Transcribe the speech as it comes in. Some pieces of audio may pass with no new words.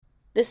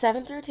The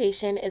Seventh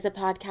Rotation is a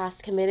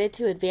podcast committed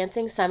to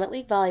advancing Summit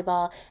League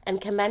volleyball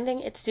and commending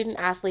its student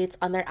athletes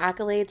on their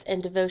accolades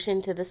and devotion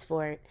to the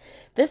sport.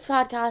 This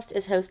podcast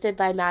is hosted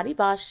by Maddie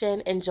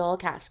Boston and Joel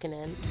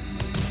Kaskinen.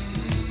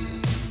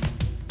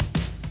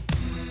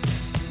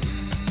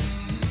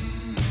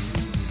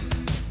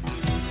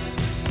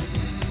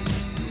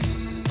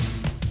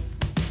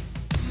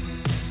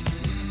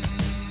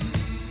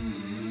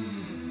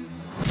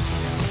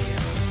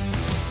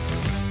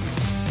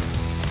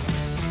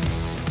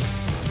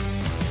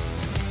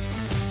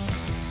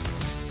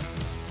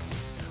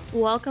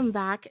 Welcome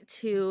back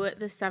to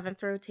the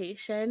Seventh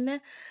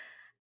Rotation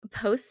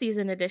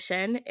postseason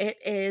edition. It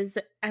is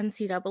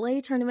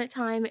NCAA tournament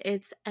time,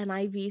 it's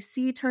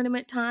NIVC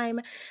tournament time,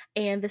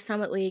 and the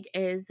Summit League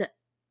is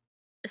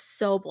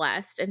so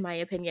blessed, in my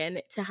opinion,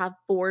 to have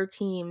 4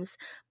 teams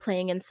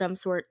playing in some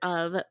sort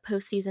of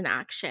postseason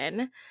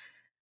action.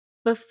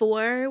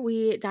 Before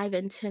we dive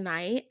in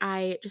tonight,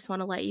 I just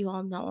want to let you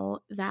all know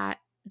that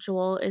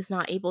Joel is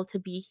not able to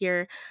be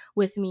here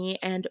with me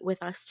and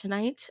with us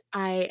tonight.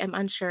 I am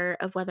unsure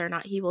of whether or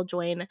not he will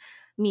join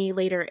me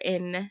later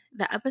in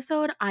the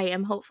episode. I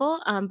am hopeful,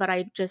 but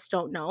I just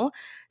don't know.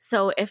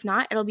 So if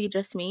not, it'll be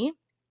just me.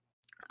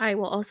 I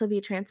will also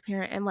be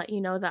transparent and let you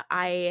know that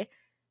I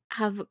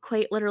have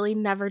quite literally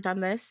never done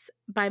this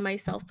by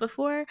myself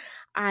before.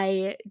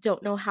 I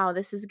don't know how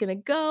this is going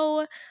to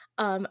go.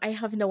 I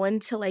have no one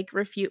to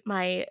refute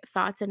my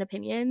thoughts and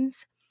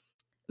opinions.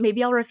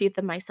 Maybe I'll refute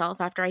them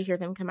myself after I hear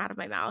them come out of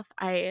my mouth.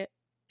 I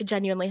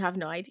genuinely have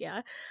no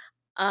idea.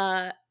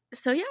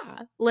 So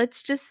yeah,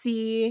 let's just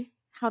see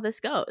how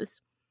this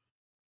goes.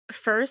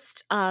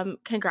 First,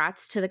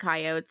 congrats to the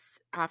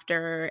Coyotes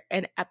after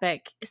an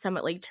epic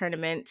Summit League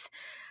tournament.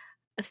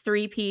 A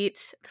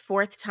three-peat,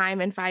 4th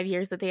time in 5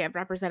 years that they have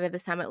represented the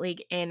Summit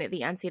League in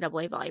the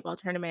NCAA volleyball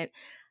tournament.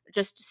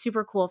 Just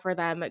super cool for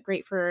them.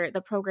 Great for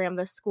the program,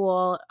 the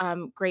school.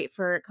 Great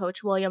for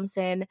Coach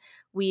Williamson.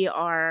 We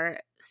are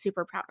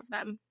super proud of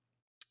them.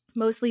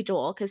 Mostly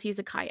Joel, because he's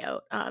a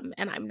Coyote,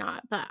 and I'm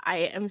not. But I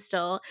am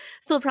still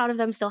proud of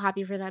them, still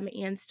happy for them,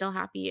 and still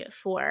happy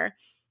for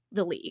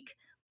the league.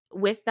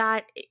 With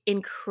that,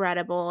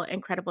 incredible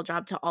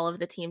job to all of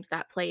the teams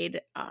that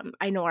played.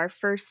 I know our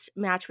first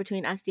match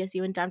between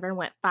SDSU and Denver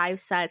went 5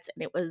 sets,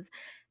 and it was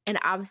an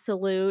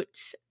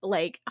absolute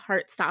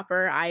heart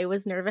stopper. I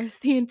was nervous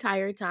the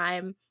entire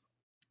time.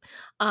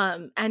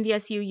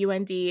 NDSU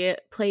UND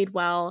played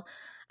well,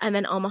 and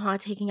then Omaha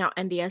taking out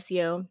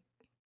NDSU.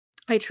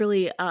 I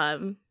truly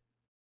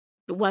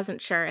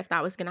wasn't sure if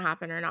that was going to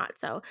happen or not.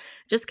 So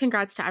just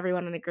congrats to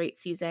everyone on a great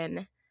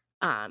season.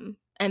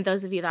 And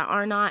those of you that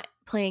are not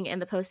playing in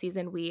the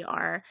postseason, we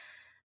are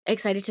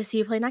excited to see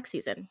you play next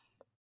season.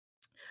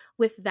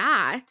 With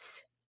that,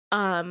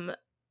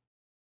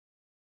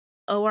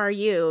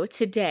 ORU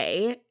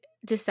today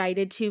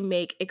decided to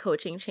make a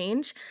coaching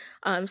change.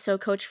 So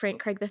Coach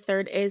Frank Craig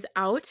III is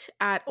out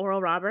at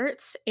Oral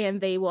Roberts,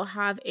 and they will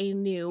have a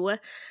new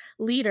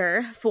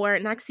leader for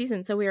next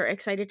season. So we are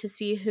excited to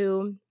see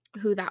who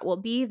that will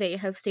be. They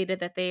have stated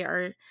that they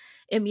are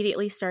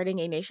immediately starting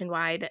a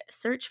nationwide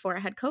search for a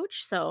head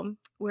coach. So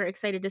we're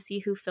excited to see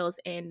who fills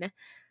in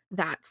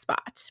that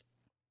spot.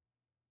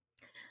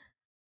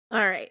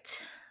 All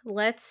right,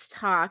 let's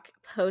talk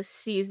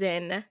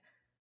postseason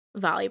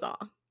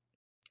volleyball.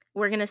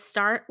 We're going to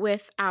start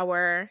with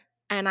our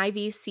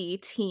NIVC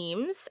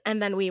teams,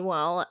 and then we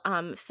will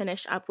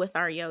finish up with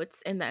our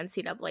Yotes in the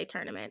NCAA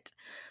tournament.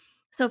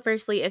 So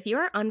firstly, if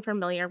you're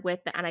unfamiliar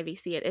with the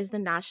NIVC, it is the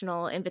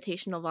National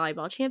Invitational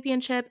Volleyball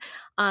Championship.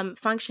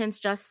 Functions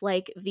just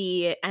like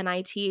the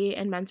NIT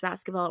in men's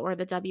basketball or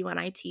the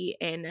WNIT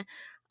in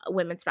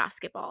women's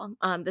basketball.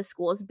 The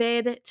schools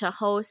bid to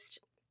host.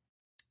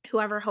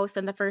 Whoever hosts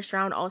in the first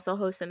round also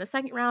hosts in the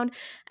second round.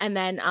 And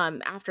then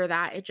after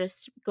that, it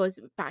just goes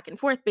back and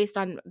forth based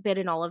on bid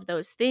and all of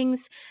those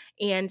things.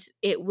 And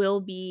it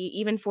will be,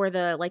 even for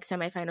the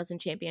semifinals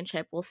and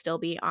championship, will still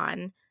be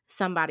on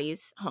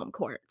somebody's home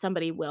court.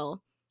 Somebody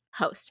will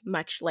host,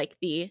 much like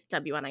the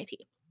WNIT.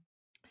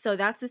 So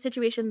that's the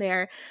situation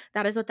there.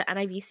 That is what the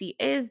NIVC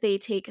is. They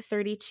take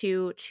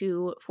 32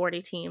 to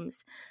 40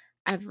 teams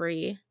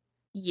every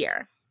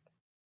year.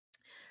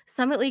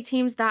 Summit League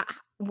teams that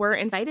were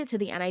invited to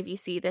the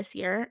NIVC this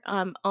year,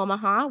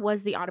 Omaha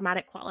was the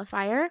automatic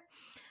qualifier.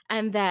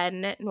 And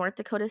then North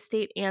Dakota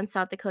State and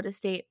South Dakota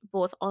State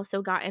both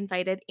also got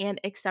invited and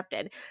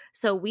accepted.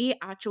 So we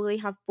actually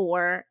have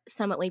 4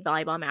 Summit League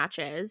volleyball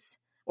matches,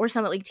 or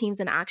Summit League teams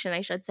in action,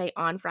 I should say,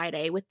 on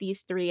Friday, with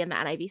these 3 in the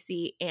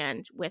NIVC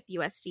and with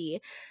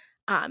USD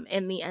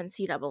in the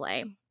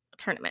NCAA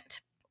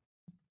tournament.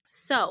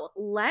 So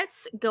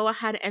let's go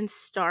ahead and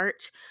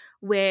start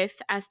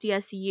with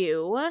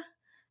SDSU.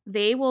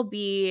 They will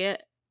be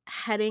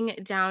heading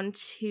down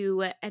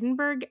to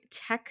Edinburgh,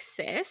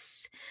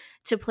 Texas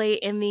to play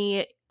in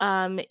the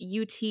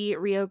UT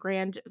Rio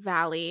Grande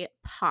Valley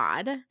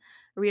pod.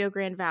 Rio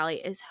Grande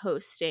Valley is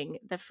hosting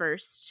the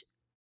first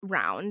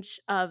round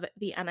of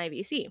the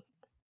NIVC.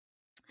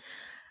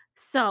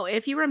 So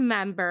if you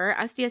remember,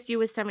 SDSU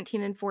was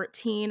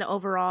 17-14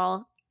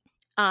 overall.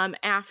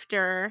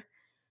 after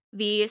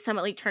the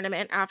Summit League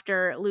tournament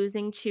after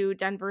losing to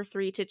Denver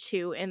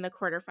 3-2 in the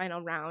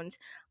quarterfinal round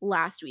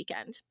last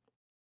weekend.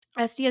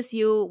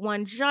 SDSU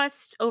won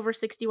just over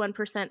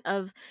 61%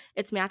 of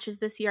its matches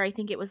this year. I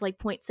think it was like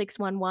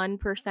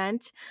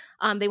 0.611%.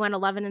 They went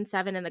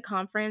 11-7 in the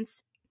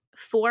conference.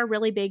 4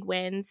 really big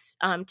wins,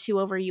 2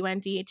 over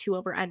UND, 2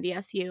 over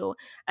NDSU,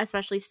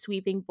 especially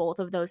sweeping both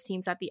of those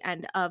teams at the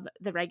end of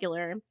the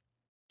regular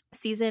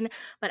season.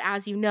 But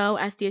as you know,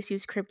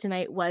 SDSU's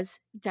kryptonite was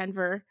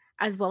Denver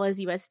as well as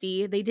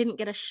USD. They didn't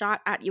get a shot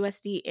at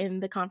USD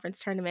in the conference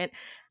tournament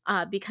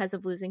because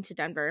of losing to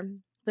Denver.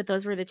 But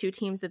those were the 2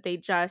 teams that they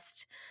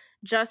just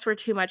were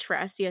too much for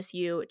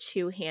SDSU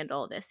to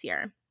handle this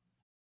year.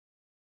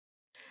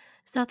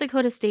 South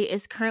Dakota State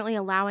is currently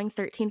allowing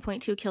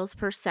 13.2 kills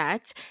per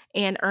set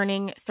and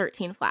earning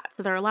 13 flat.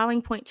 So they're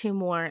allowing 0.2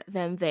 more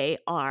than they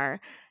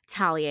are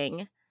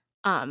tallying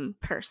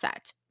per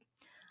set.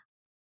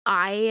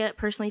 I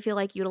personally feel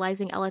like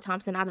utilizing Ella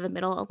Thompson out of the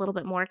middle a little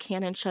bit more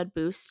can and should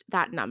boost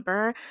that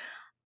number.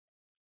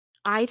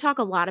 I talk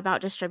a lot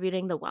about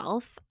distributing the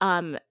wealth,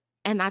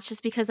 and that's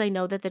just because I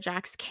know that the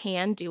Jacks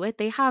can do it.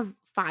 They have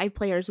 5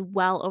 players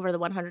well over the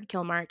 100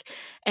 kill mark,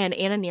 and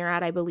Anna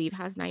Nearad, I believe,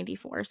 has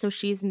 94. So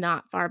she's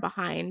not far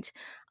behind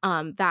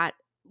that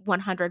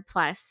 100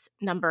 plus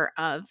number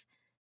of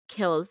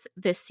kills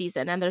this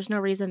season. And there's no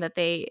reason that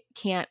they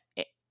can't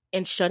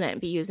and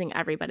shouldn't be using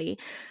everybody.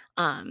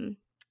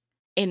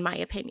 In my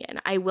opinion,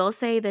 I will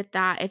say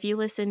that if you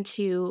listen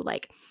to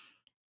like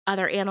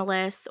other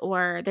analysts,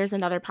 or there's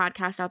another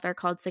podcast out there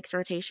called Six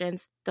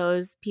Rotations,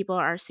 those people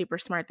are super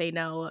smart. They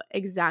know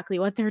exactly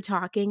what they're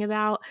talking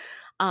about.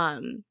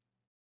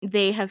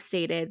 They have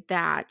stated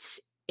that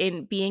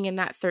in being in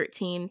that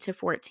 13 to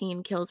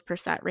 14 kills per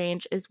set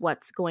range is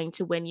what's going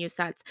to win you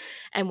sets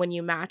and win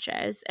you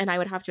matches. And I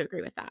would have to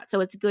agree with that. So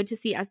it's good to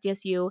see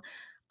SDSU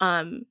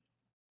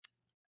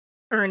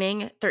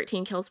earning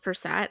 13 kills per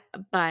set,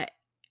 but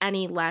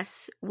any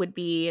less would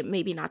be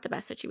maybe not the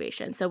best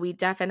situation. So we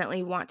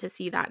definitely want to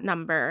see that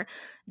number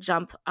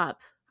jump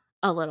up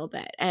a little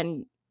bit,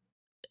 and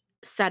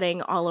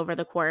setting all over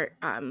the court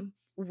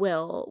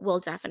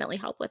will definitely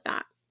help with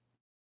that.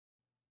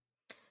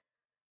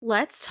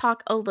 Let's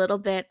talk a little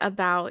bit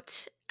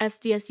about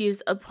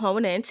SDSU's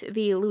opponent,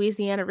 the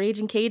Louisiana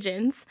Raging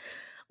Cajuns.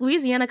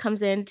 Louisiana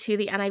comes into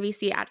the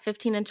NIVC at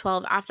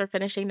 15-12 after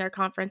finishing their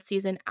conference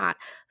season at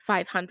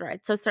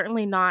 500. So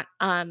certainly not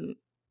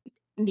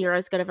near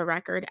as good of a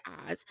record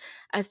as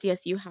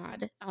SDSU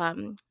had.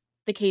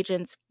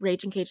 The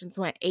Raging Cajuns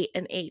went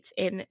 8-8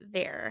 in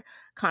their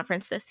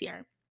conference this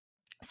year.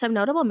 Some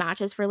notable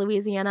matches for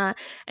Louisiana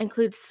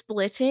include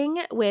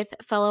splitting with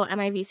fellow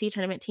NIVC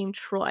tournament team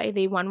Troy.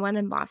 They won one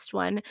and lost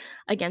one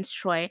against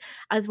Troy,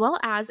 as well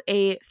as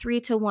a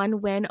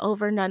 3-1 win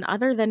over none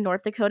other than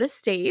North Dakota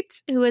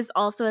State, who is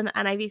also in the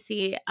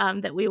NIVC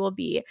that we will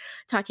be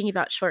talking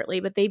about shortly.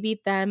 But they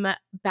beat them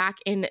back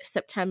in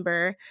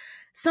September,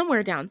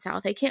 somewhere down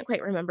south. I can't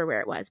quite remember where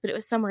it was, but it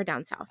was somewhere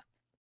down south.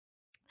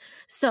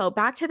 So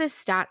back to this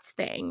stats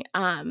thing.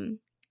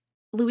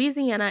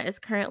 Louisiana is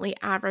currently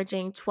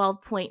averaging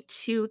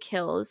 12.2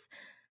 kills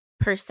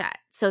per set.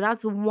 So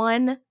that's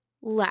one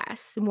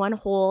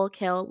whole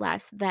kill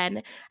less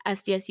than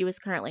SDSU is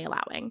currently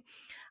allowing.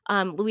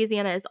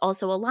 Louisiana is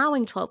also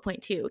allowing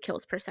 12.2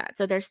 kills per set.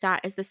 So their stat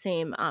is the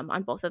same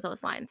on both of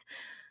those lines.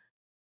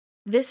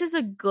 This is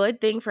a good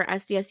thing for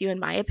SDSU, in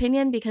my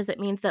opinion, because it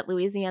means that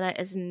Louisiana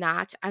is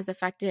not as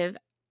effective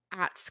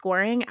at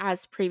scoring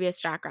as previous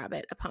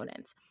Jackrabbit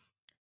opponents.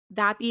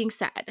 That being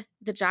said,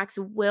 the Jacks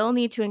will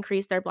need to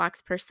increase their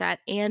blocks per set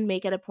and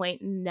make it a point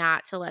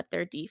not to let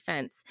their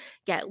defense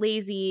get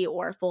lazy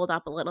or fold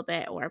up a little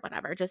bit or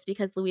whatever. Just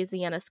because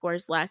Louisiana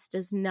scores less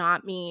does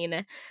not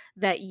mean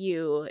that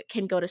you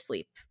can go to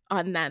sleep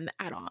on them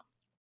at all.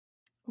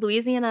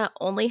 Louisiana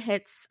only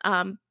hits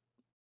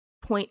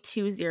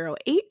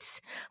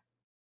 0.208,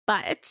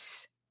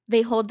 but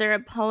they hold their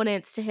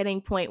opponents to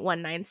hitting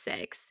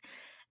 0.196.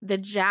 The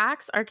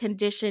Jacks are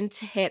conditioned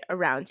to hit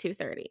around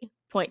 0.230.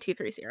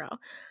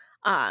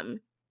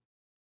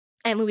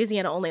 And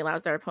Louisiana only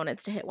allows their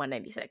opponents to hit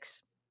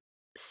 196.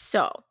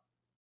 So,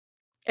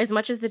 as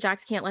much as the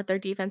Jacks can't let their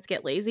defense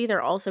get lazy,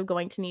 they're also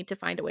going to need to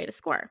find a way to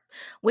score.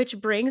 Which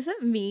brings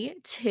me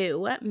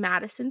to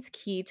Madison's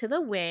key to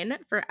the win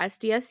for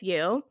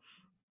SDSU.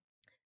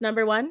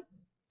 Number 1,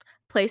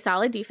 play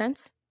solid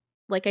defense.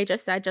 Like I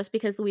just said, just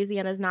because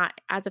Louisiana is not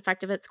as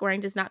effective at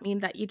scoring does not mean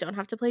that you don't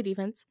have to play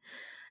defense.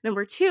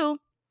 Number 2,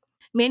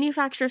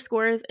 manufacture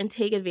scores and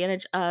take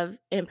advantage of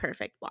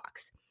imperfect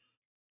blocks.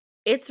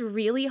 It's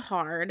really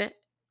hard.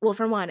 Well,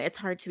 for one, it's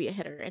hard to be a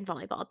hitter in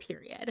volleyball,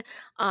 period.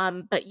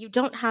 But you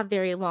don't have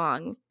very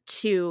long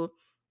to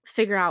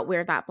figure out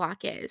where that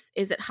block is.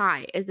 Is it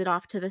high? Is it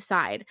off to the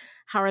side?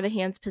 How are the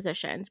hands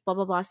positioned? Blah,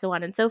 blah, blah, so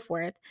on and so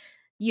forth.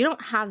 You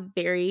don't have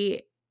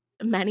very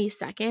many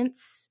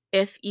seconds,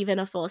 if even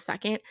a full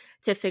second,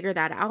 to figure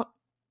that out.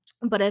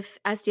 But if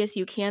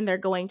SDSU can, they're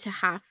going to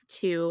have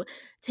to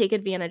take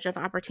advantage of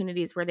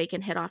opportunities where they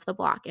can hit off the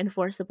block and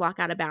force a block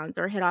out of bounds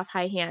or hit off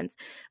high hands,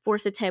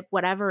 force a tip,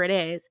 whatever it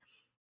is.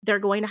 They're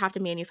going to have to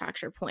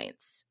manufacture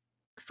points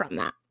from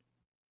that.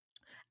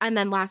 And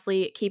then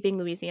lastly, keeping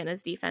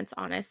Louisiana's defense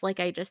honest. Like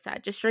I just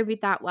said,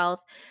 distribute that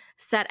wealth,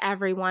 set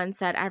everyone,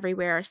 set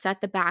everywhere,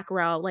 set the back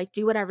row, like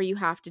do whatever you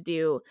have to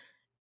do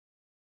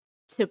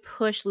to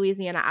push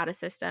Louisiana out of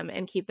system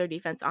and keep their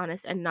defense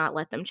honest and not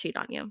let them cheat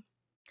on you.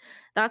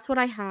 That's what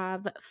I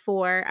have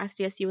for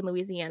SDSU in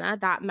Louisiana.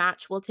 That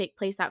match will take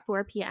place at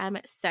 4 p.m.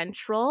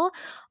 Central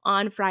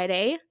on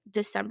Friday,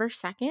 December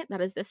 2nd.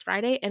 That is this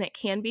Friday, and it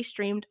can be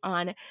streamed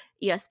on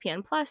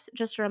ESPN Plus.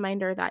 Just a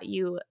reminder that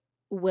you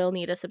will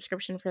need a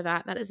subscription for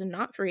that. That is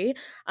not free.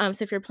 So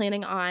if you're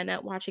planning on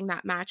watching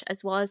that match,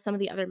 as well as some of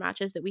the other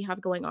matches that we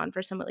have going on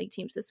for Summit League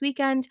teams this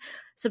weekend,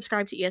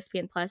 subscribe to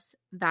ESPN Plus.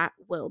 That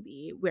will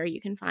be where you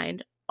can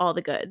find all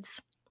the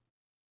goods.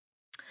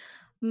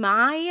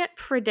 My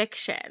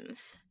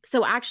predictions.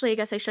 So actually, I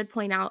guess I should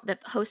point out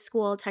that the host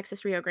school,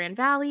 Texas Rio Grande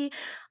Valley,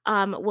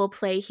 will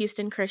play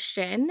Houston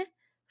Christian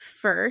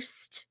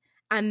first.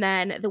 And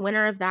then the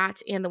winner of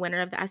that and the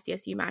winner of the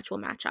SDSU match will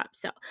match up.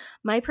 So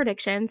my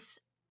predictions,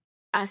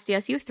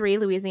 SDSU 3,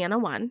 Louisiana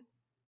 1.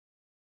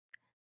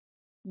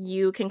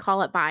 You can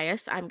call it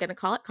bias. I'm going to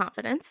call it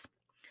confidence.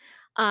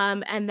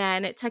 And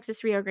then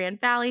Texas Rio Grande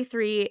Valley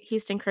 3,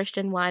 Houston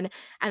Christian 1.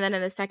 And then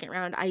in the second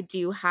round, I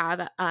do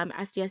have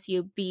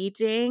SDSU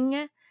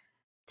beating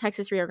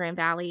Texas Rio Grande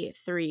Valley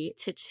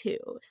 3-2.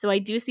 So I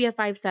do see a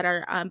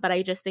 5-setter, but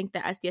I just think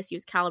that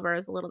SDSU's caliber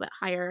is a little bit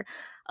higher,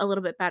 a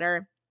little bit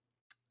better.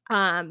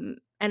 And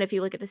if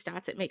you look at the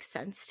stats, it makes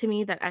sense to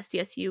me that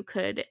SDSU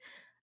could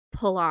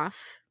pull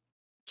off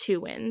 2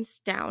 wins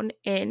down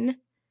in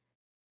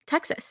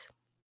Texas.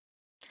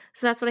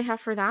 So that's what I have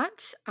for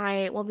that.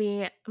 I will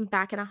be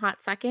back in a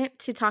hot second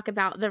to talk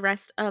about the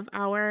rest of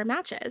our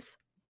matches.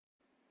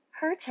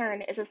 Her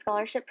Turn is a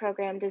scholarship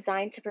program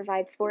designed to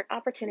provide sport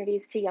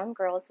opportunities to young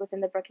girls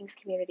within the Brookings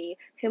community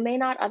who may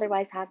not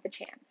otherwise have the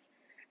chance.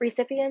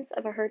 Recipients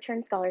of a Her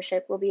Turn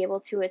scholarship will be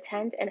able to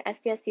attend an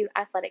SDSU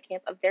athletic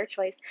camp of their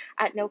choice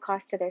at no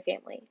cost to their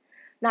family.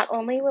 Not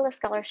only will a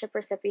scholarship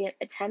recipient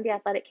attend the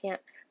athletic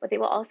camp, but they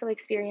will also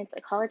experience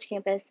a college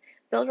campus,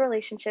 build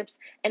relationships,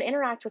 and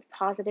interact with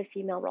positive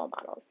female role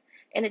models.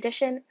 In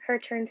addition, Her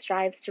Turn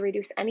strives to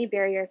reduce any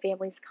barrier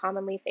families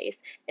commonly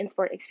face in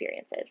sport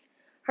experiences.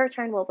 Her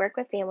Turn will work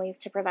with families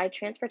to provide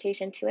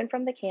transportation to and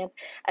from the camp,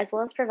 as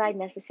well as provide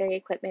necessary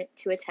equipment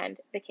to attend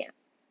the camp.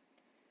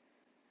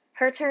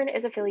 Her Turn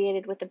is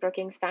affiliated with the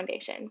Brookings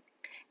Foundation.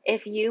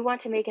 If you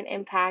want to make an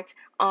impact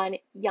on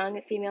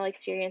young female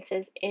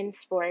experiences in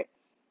sport,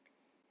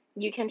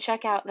 you can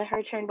check out the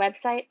Her Turn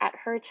website at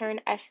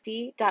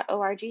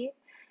herturnsd.org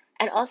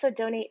and also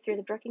donate through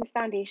the Brookings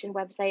Foundation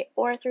website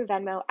or through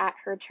Venmo at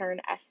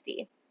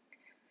herturnsd.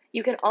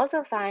 You can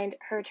also find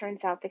Her Turn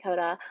South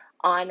Dakota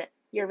on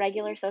your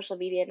regular social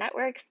media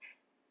networks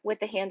with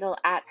the handle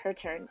at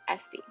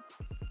HerTurnSD.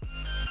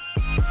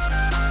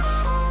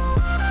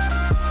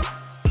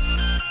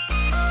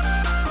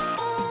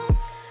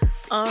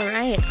 All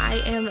right,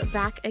 I am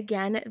back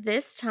again,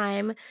 this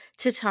time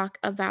to talk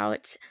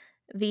about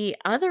the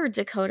other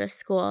Dakota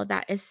school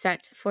that is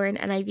set for an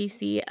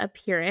NIVC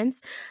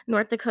appearance.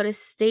 North Dakota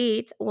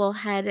State will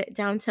head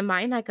down to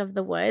my neck of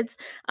the woods,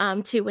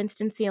 to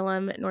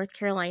Winston-Salem, North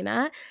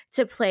Carolina,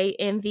 to play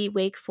in the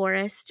Wake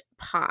Forest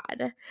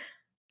Pod.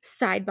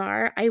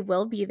 Sidebar, I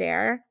will be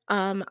there.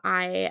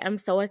 I am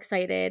so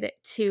excited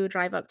to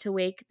drive up to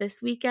Wake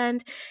this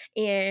weekend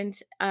and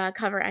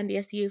cover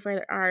NDSU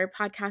for our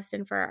podcast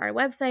and for our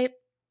website.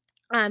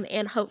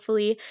 And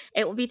hopefully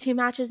it will be 2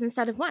 matches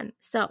instead of 1.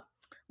 So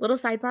little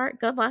sidebar,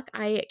 good luck.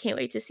 I can't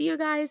wait to see you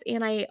guys,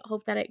 and I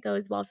hope that it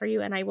goes well for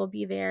you, and I will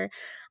be there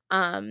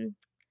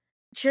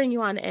cheering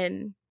you on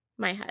in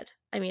my head.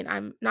 I mean,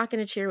 I'm not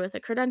going to cheer with a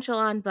credential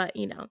on, but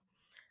you know,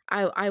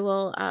 I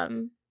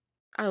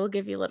will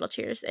give you little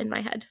cheers in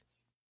my head.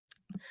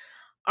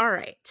 All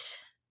right.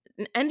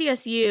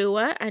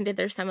 NDSU ended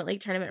their Summit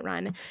League tournament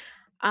run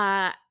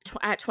at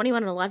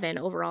 21-11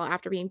 overall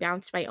after being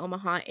bounced by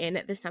Omaha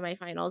in the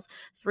semifinals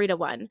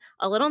 3-1.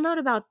 A little note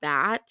about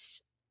that.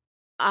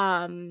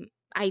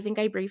 I think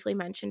I briefly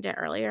mentioned it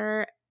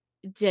earlier.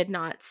 Did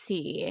not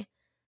see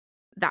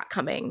that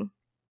coming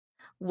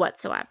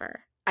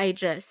whatsoever.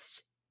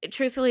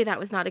 Truthfully, that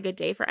was not a good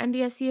day for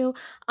NDSU.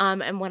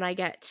 And when I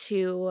get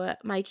to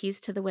my keys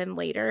to the win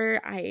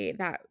later,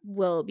 that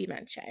will be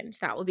mentioned.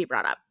 That will be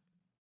brought up.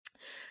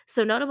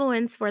 So notable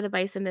wins for the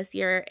Bison this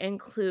year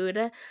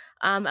include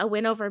a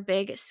win over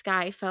Big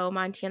Sky foe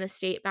Montana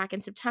State back in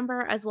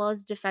September, as well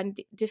as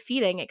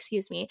defeating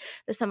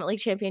the Summit League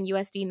champion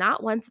USD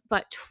not once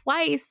but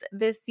twice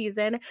this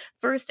season.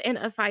 First in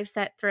a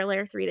 5-set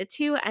thriller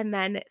 3-2, and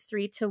then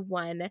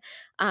 3-1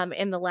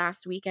 in the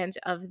last weekend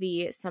of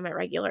the Summit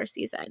regular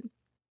season.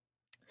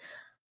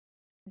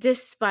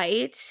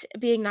 Despite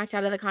being knocked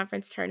out of the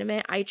conference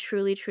tournament, I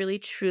truly, truly,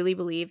 truly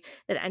believe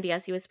that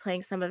NDSU is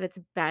playing some of its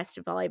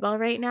best volleyball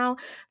right now.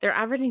 They're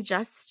averaging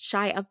just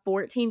shy of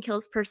 14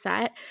 kills per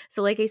set.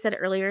 So, like I said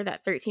earlier,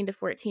 that 13 to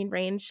 14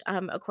 range,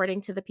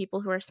 according to the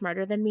people who are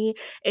smarter than me,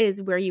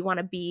 is where you want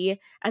to be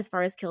as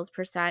far as kills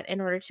per set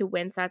in order to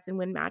win sets and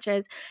win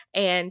matches.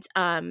 And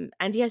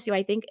NDSU,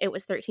 I think it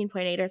was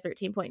 13.8 or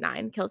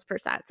 13.9 kills per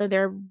set. So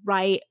they're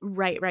right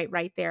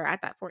there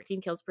at that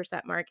 14 kills per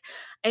set mark.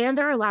 And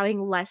they're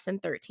allowing less than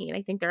 13.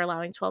 I think they're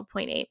allowing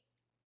 12.8.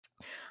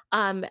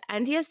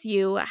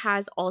 NDSU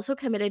has also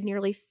committed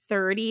nearly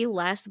 30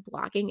 less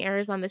blocking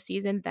errors on the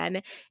season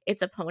than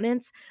its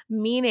opponents,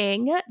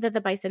 meaning that the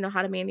Bison know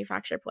how to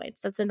manufacture points.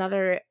 That's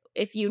another,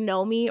 if you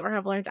know me or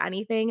have learned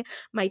anything,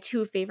 my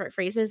two favorite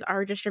phrases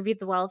are distribute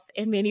the wealth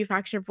and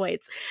manufacture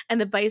points.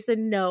 And the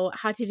Bison know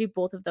how to do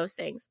both of those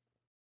things.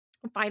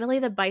 Finally,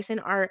 the Bison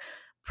are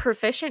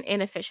proficient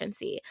in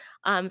efficiency.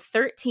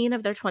 13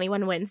 of their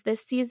 21 wins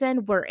this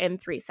season were in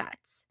 3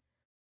 sets.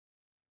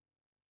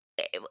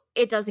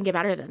 It doesn't get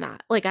better than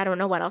that. Like, I don't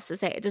know what else to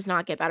say. It does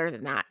not get better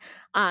than that.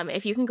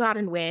 If you can go out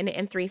and win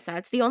in 3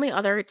 sets, the only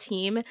other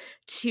team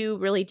to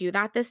really do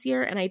that this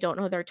year, and I don't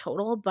know their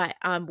total, but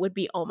would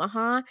be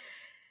Omaha.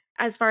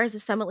 As far as the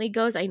Summit League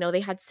goes, I know they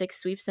had 6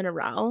 sweeps in a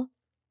row,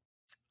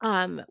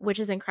 which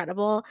is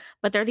incredible.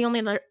 But they're the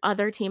only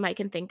other team I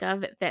can think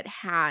of that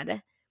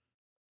had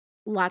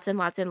lots and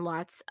lots and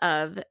lots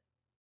of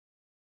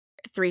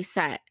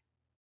 3-set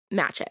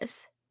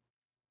matches.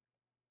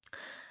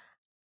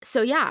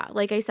 So yeah,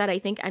 like I said, I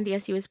think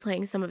NDSU is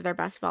playing some of their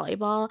best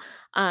volleyball.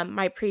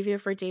 My preview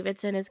for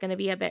Davidson is going to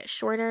be a bit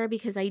shorter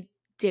because I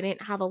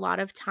didn't have a lot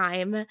of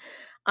time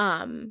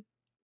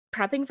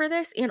prepping for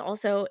this, and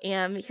also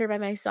am here by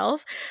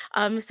myself.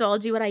 So I'll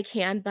do what I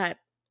can, but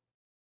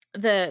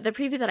the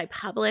preview that I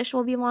publish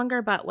will be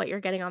longer, but what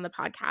you're getting on the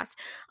podcast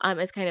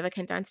is kind of a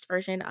condensed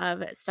version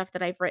of stuff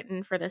that I've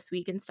written for this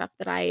week and stuff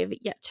that I've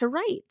yet to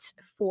write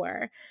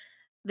for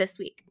this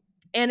week.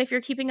 And if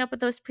you're keeping up with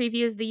those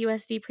previews, the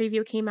USD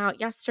preview came out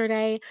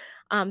yesterday.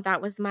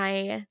 That was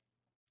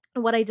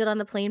what I did on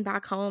the plane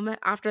back home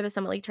after the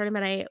Summit League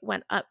tournament. I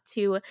went up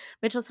to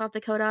Mitchell, South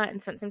Dakota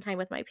and spent some time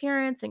with my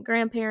parents and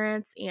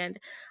grandparents and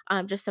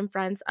just some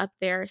friends up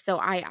there. So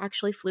I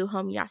actually flew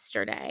home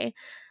yesterday.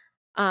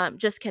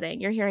 Just kidding.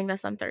 You're hearing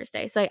this on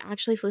Thursday. So I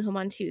actually flew home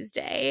on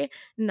Tuesday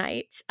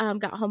night,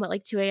 got home at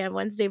like 2 a.m.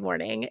 Wednesday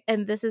morning.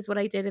 And this is what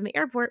I did in the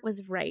airport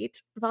was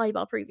write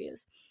volleyball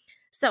previews.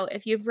 So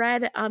if you've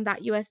read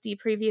that USD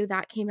preview,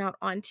 that came out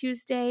on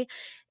Tuesday,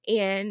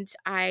 and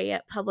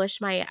I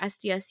published my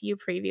SDSU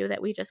preview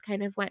that we just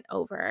kind of went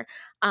over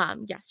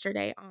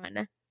yesterday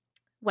on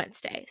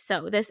Wednesday.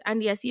 So this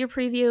NDSU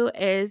preview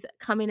is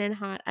coming in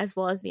hot, as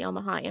well as the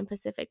Omaha and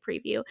Pacific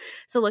preview.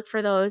 So look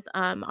for those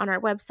on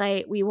our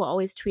website. We will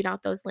always tweet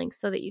out those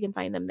links so that you can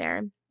find them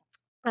there,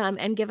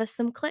 and give us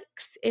some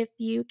clicks if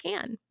you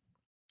can.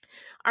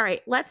 All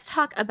right, let's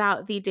talk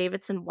about the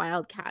Davidson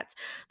Wildcats.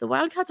 The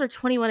Wildcats are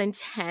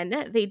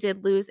 21-10. They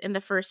did lose in the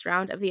first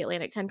round of the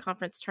Atlantic 10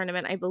 Conference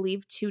Tournament, I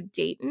believe, to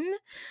Dayton.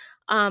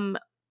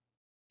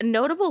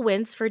 Notable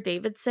wins for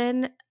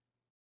Davidson.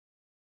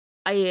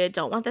 I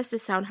don't want this to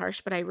sound harsh,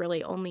 but I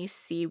really only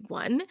see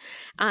one,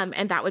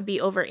 and that would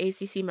be over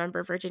ACC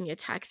member Virginia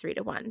Tech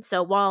 3-1.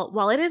 So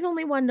while it is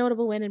only one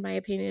notable win, in my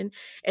opinion,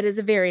 it is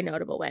a very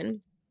notable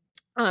win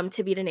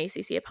to beat an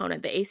ACC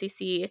opponent. The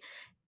ACC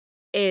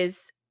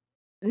is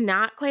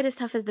not quite as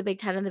tough as the Big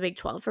 10 and the Big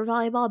 12 for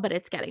volleyball, but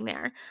it's getting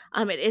there.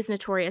 It is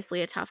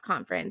notoriously a tough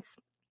conference.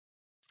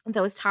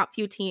 Those top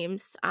few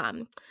teams,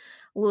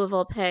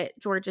 Louisville, Pitt,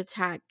 Georgia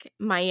Tech,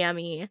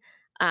 Miami,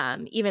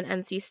 even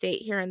NC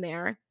State here and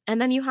there.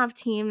 And then you have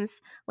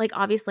teams like,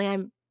 obviously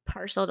I'm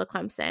partial to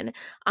Clemson,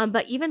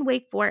 but even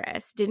Wake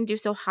Forest didn't do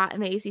so hot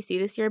in the ACC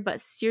this year, but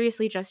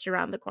seriously just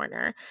around the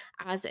corner,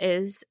 as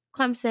is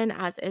Clemson,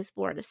 as is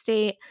Florida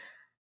State.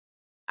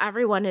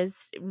 Everyone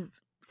is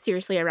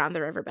seriously around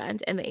the river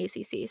bend in the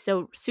ACC.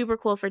 So super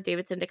cool for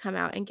Davidson to come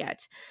out and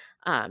get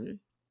an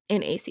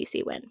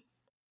ACC win.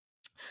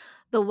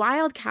 The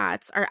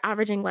Wildcats are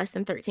averaging less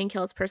than 13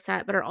 kills per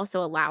set, but are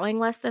also allowing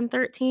less than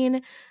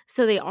 13.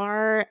 So they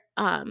are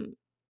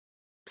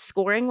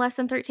scoring less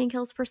than 13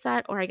 kills per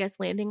set, or I guess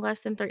landing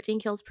less than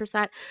 13 kills per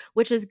set,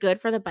 which is good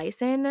for the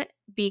Bison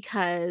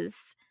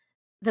because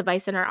the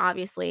Bison are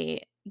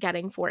obviously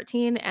getting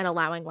 14 and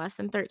allowing less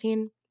than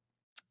 13.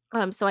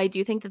 So I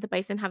do think that the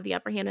Bison have the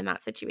upper hand in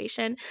that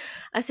situation.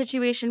 A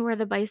situation where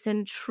the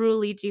Bison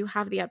truly do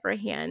have the upper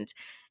hand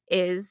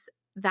is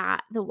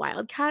that the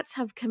Wildcats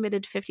have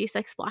committed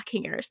 56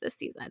 blocking errors this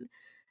season.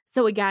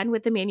 So again,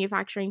 with the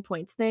manufacturing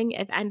points thing,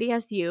 if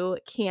NDSU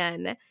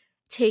can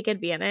take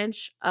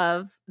advantage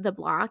of the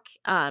block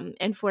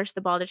and force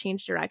the ball to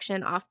change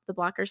direction off the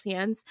blocker's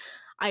hands,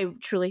 I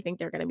truly think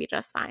they're going to be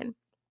just fine.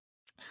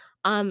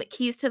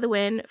 Keys to the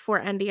win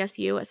for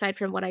NDSU, aside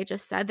from what I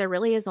just said, there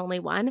really is only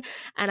one.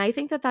 And I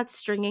think that that's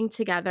stringing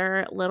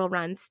together little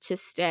runs to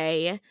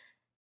stay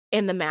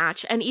in the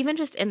match and even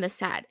just in the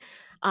set.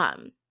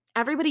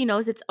 everybody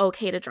knows it's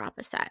okay to drop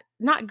a set.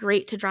 Not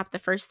great to drop the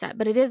first set,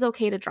 but it is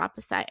okay to drop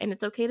a set, and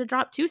it's okay to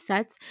drop 2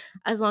 sets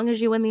as long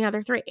as you win the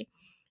other 3.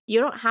 You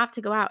don't have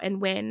to go out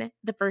and win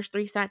the first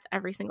 3 sets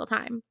every single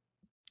time.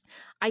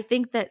 I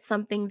think that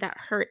something that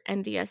hurt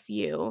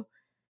NDSU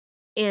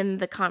in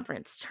the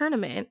conference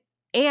tournament,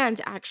 and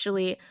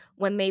actually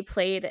when they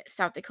played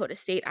South Dakota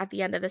State at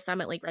the end of the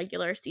Summit League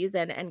regular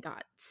season and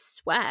got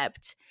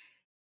swept,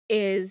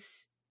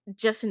 is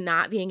just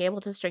not being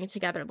able to string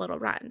together little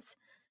runs.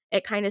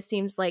 It kind of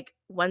seems like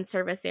one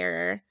service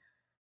error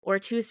or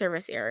 2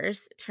 service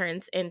errors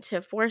turns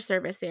into 4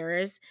 service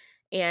errors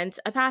and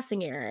a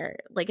passing error,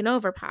 like an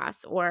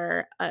overpass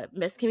or a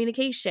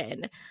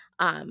miscommunication,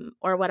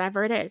 or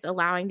whatever it is,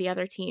 allowing the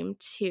other team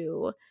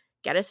to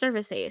get a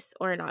service ace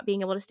or not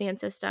being able to stay in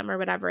system or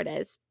whatever it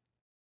is.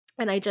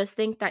 And I just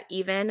think that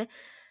even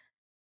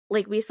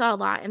like we saw a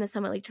lot in the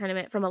Summit League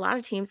tournament from a lot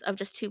of teams of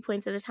just 2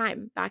 points at a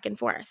time, back and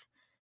forth.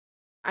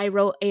 I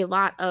wrote a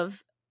lot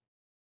of,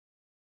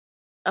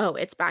 oh,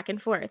 it's back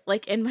and forth,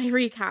 like in my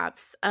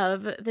recaps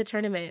of the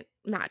tournament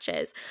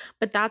matches,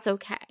 but that's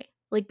okay.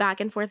 Like back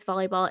and forth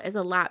volleyball is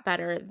a lot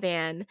better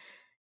than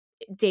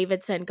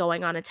Davidson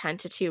going on a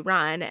 10-2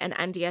 run and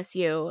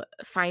NDSU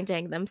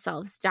finding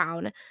themselves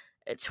down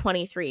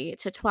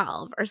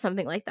 23-12 or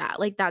something like that.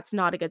 Like that's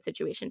not a good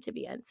situation to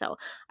be in. So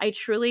I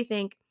truly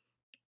think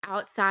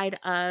outside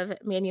of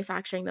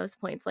manufacturing those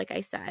points, like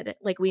I said,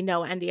 like we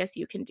know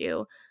NDSU can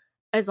do,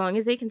 as long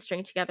as they can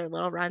string together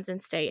little runs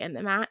and stay in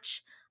the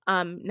match,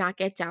 not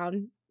get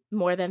down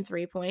more than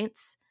 3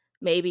 points,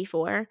 maybe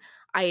 4,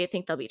 I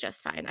think they'll be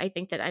just fine. I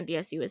think that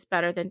NDSU is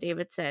better than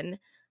Davidson.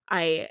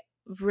 I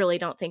really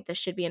don't think this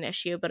should be an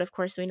issue, but of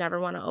course we never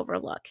want to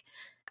overlook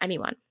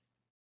anyone.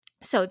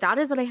 So that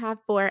is what I have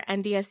for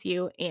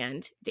NDSU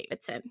and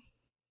Davidson.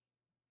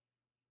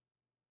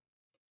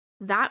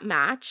 That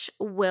match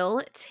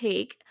will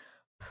take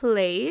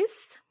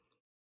place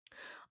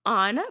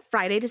on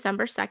Friday,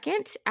 December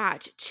 2nd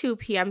at 2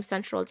 p.m.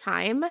 Central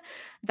Time.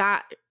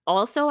 That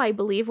also, I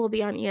believe, will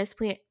be on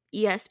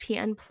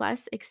ESPN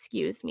Plus,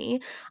 excuse me.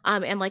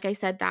 And like I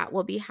said, that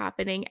will be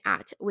happening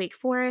at Wake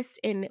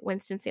Forest in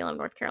Winston-Salem,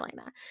 North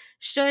Carolina.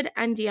 Should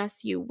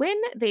NDSU win,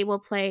 they will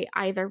play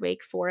either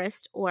Wake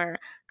Forest or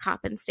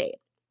Coppin State.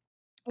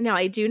 Now,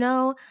 I do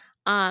know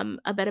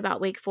a bit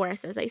about Wake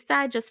Forest, as I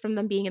said, just from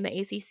them being in the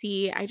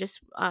ACC. I just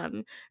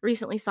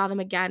recently saw them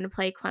again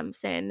play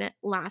Clemson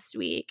last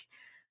week.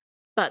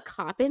 But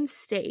Coppin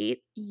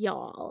State,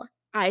 y'all,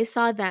 I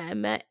saw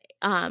them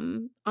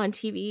on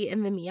TV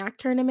in the MEAC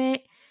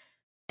tournament,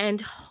 and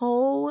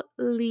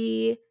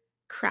holy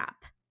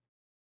crap,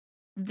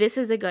 this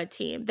is a good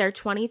team. They're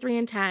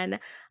 23-10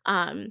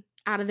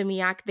 out of the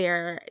MEAC.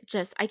 They're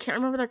just, I can't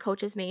remember their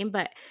coach's name,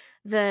 but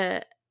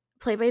the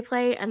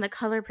play-by-play and the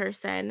color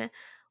person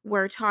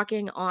were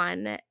talking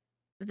on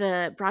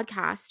the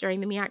broadcast during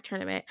the MEAC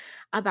tournament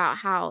about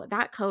how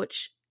that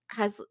coach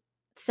has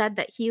said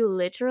that he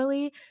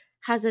literally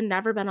has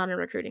never been on a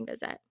recruiting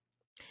visit.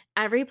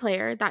 Every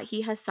player that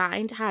he has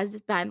signed has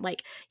been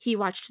like, he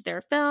watched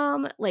their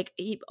film, like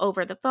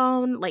over the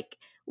phone, like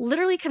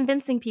literally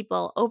convincing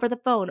people over the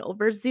phone,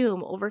 over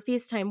Zoom, over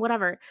FaceTime,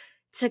 whatever,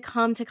 to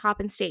come to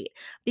Coppin State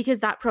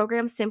because that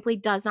program simply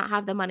does not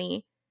have the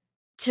money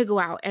to go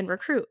out and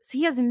recruit. So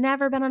he has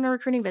never been on a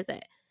recruiting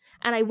visit.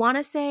 And I want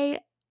to say,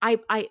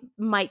 I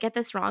might get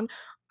this wrong.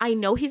 I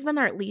know he's been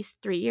there at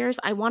least 3 years.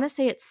 I want to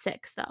say it's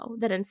 6 though,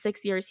 that in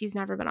 6 years he's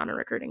never been on a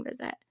recruiting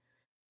visit.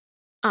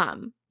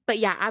 But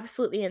yeah,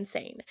 absolutely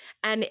insane.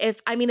 And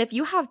if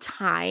you have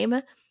time,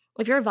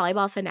 if you're a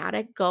volleyball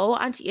fanatic, go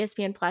onto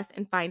ESPN Plus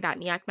and find that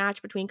MEAC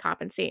match between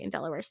Coppin State and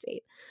Delaware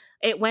State.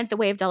 It went the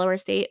way of Delaware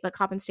State, but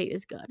Coppin State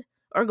is good.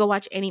 Or go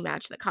watch any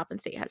match that Coppin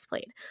State has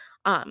played.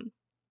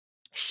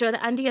 Should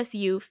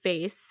NDSU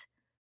face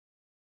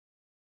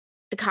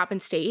Coppin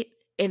State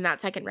in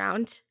that second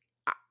round,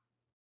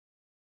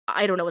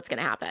 I don't know what's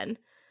going to happen.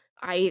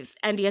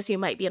 NDSU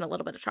might be in a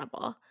little bit of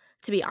trouble,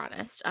 to be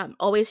honest.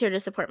 Always here to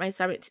support my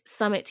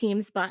summit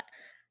teams, but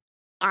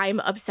I'm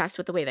obsessed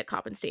with the way that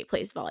Coppin State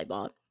plays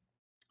volleyball.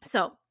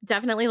 So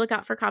definitely look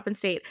out for Coppin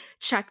State.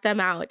 Check them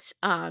out.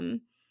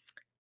 And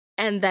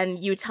then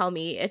you tell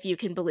me if you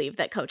can believe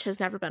that coach has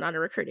never been on a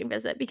recruiting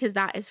visit, because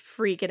that is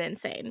freaking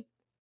insane.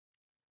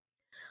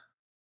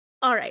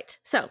 All right.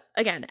 So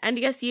again,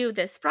 NDSU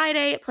this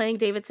Friday playing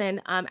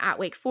Davidson at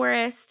Wake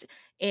Forest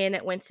in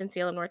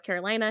Winston-Salem, North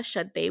Carolina.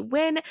 Should they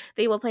win,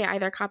 they will play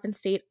either Coppin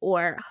State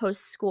or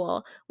host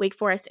school Wake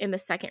Forest in the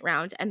second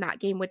round, and that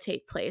game would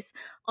take place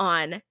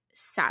on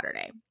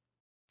Saturday.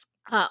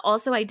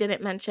 Also, I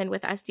didn't mention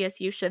with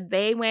SDSU, should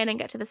they win and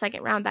get to the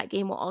second round, that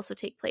game will also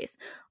take place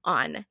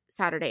on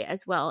Saturday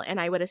as well, and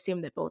I would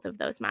assume that both of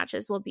those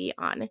matches will be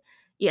on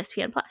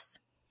ESPN+.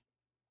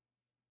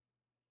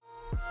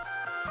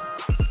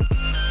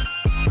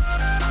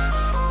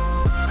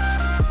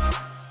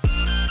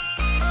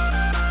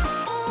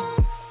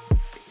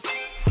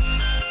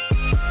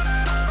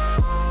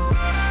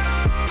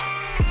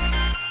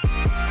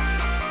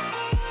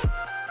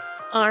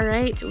 All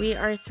right, we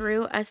are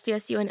through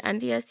SDSU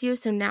and NDSU,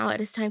 so now it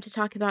is time to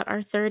talk about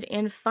our third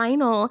and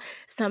final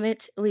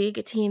Summit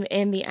League team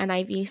in the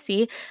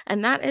NIVC,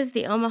 and that is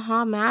the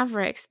Omaha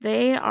Mavericks.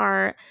 They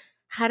are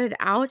headed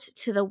out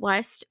to the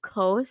West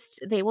Coast.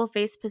 They will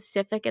face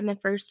Pacific in the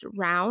first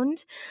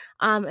round,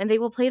 and they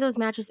will play those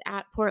matches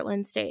at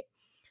Portland State.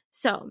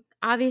 So,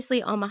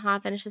 obviously, Omaha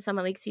finished the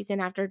Summit League season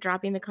after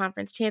dropping the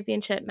conference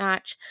championship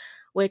match,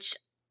 which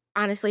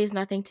honestly is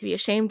nothing to be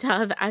ashamed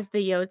of, as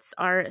the Yotes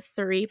are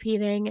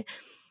three-peating.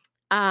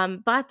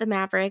 But the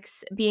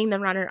Mavericks, being the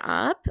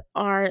runner-up,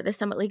 are the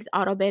Summit League's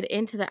auto bid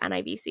into the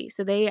NIVC.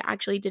 So they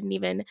actually didn't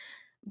even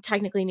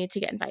technically need to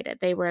get invited.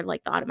 They were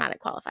like the automatic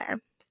qualifier.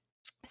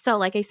 So,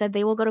 like I said,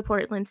 they will go to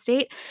Portland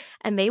State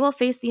and they will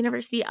face the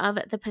University of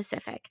the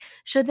Pacific.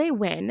 Should they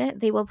win,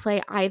 they will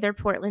play either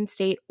Portland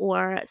State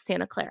or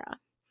Santa Clara.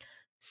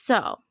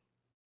 So,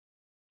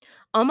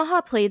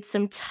 Omaha played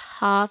some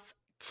tough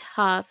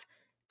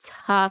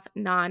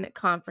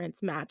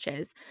non-conference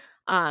matches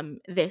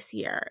this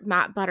year.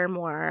 Matt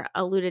Buttermore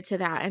alluded to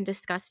that and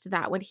discussed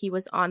that when he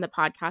was on the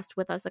podcast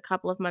with us a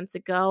couple of months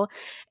ago.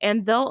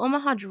 And though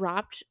Omaha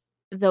dropped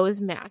those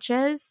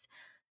matches,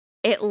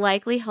 it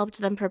likely helped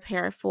them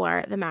prepare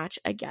for the match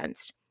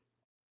against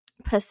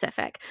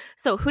Pacific.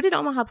 So who did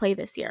Omaha play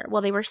this year?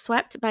 Well, they were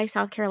swept by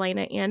South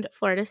Carolina and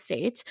Florida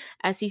State,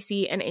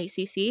 SEC and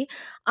ACC,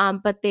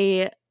 but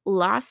they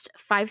lost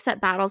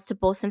 5-set battles to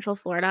both Central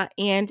Florida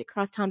and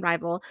crosstown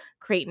rival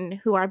Creighton,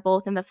 who are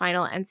both in the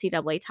final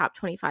NCAA top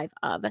 25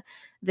 of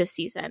this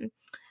season.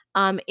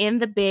 In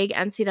the big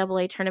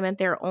NCAA tournament,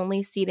 they're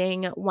only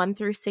seeding 1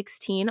 through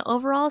 16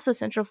 overall. So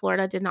Central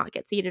Florida did not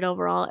get seeded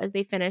overall as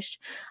they finished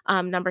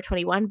number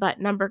 21, but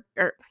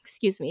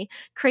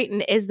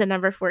Creighton is the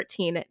number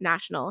 14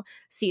 national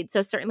seed.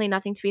 So certainly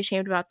nothing to be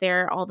ashamed about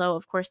there, although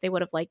of course they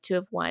would have liked to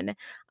have won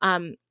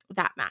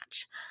that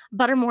match.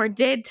 Buttermore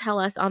did tell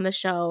us on the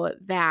show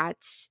that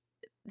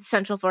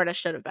Central Florida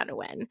should have been a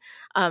win.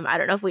 I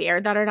don't know if we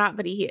aired that or not,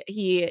 but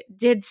he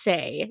did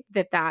say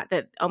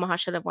that Omaha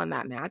should have won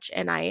that match,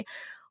 and I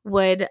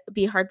would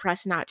be hard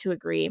pressed not to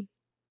agree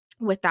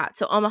with that.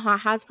 So Omaha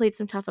has played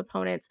some tough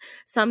opponents.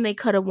 Some they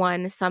could have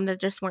won, some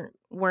that just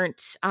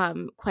weren't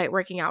quite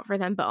working out for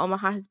them. But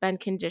Omaha has been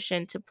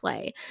conditioned to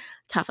play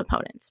tough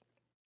opponents.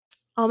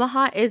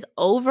 Omaha is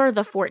over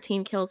the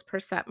 14 kills per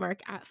set mark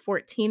at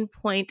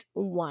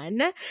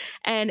 14.1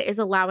 and is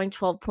allowing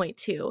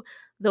 12.2.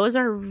 Those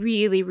are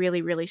really,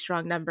 really, really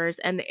strong numbers,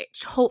 and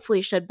it hopefully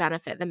should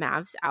benefit the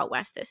Mavs out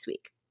west this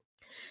week.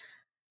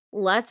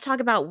 Let's talk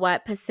about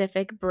what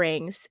Pacific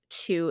brings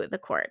to the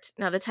court.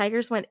 Now, the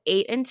Tigers went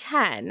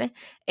 8-10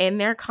 in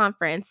their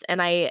conference, and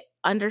I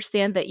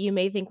understand that you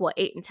may think, well,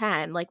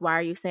 8-10, like, why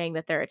are you saying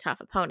that they're a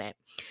tough opponent?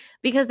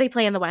 Because they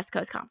play in the West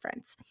Coast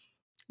Conference.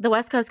 The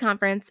West Coast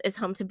Conference is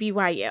home to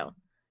BYU,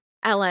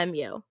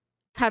 LMU,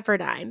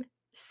 Pepperdine,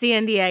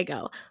 San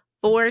Diego,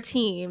 4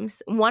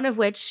 teams, one of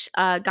which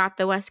got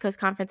the West Coast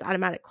Conference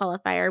automatic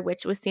qualifier,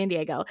 which was San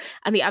Diego,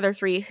 and the other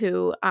 3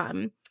 who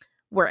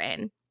were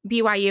in.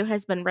 BYU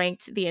has been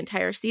ranked the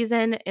entire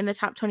season in the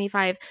top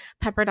 25.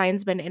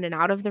 Pepperdine's been in and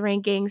out of the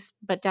rankings,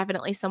 but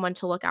definitely someone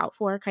to look out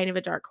for, kind of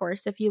a dark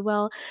horse, if you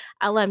will.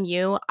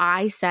 LMU,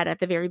 I said at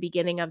the very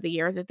beginning of the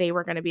year that they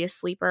were going to be a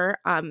sleeper,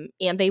 and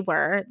they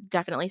were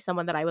definitely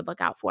someone that I would look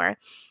out for.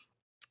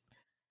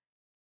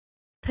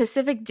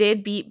 Pacific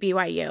did beat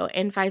BYU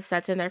in 5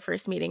 sets in their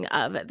first meeting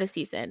of the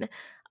season.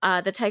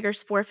 The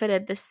Tigers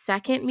forfeited the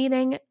second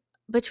meeting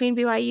between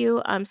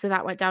BYU, so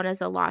that went down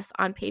as a loss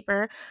on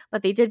paper,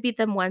 but they did beat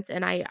them once,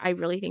 and I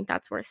really think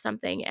that's worth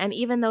something. And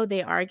even though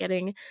they are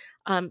getting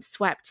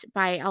swept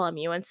by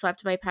LMU and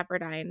swept by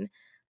Pepperdine,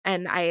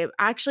 and I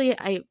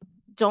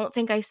don't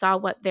think I saw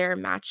what their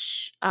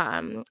match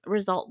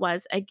result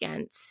was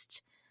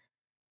against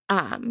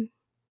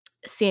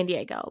San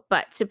Diego,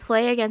 but to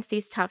play against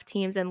these tough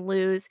teams and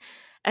lose,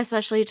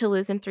 especially to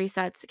lose in 3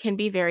 sets, can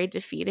be very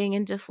defeating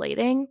and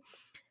deflating.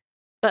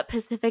 But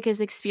Pacific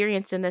is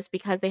experienced in this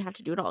because they have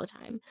to do it all the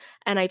time.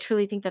 And I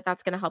truly think that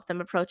that's going to help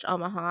them approach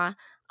Omaha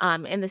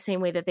in the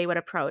same way that they would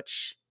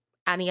approach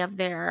any of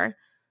their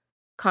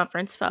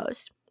conference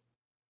foes.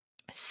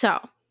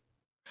 So,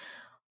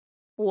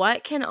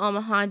 what can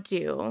Omaha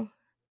do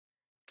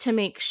to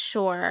make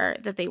sure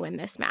that they win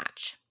this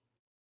match?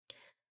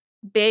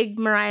 Big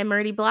Mariah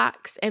Murdy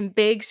blocks and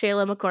big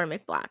Shayla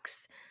McCormick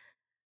blocks.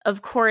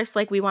 Of course,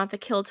 like, we want the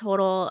kill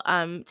total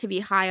to be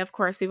high. Of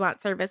course, we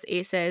want service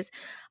aces.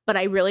 But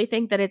I really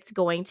think that it's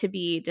going to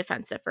be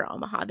defensive for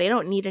Omaha. They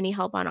don't need any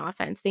help on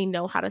offense. They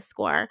know how to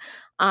score.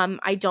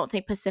 I don't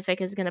think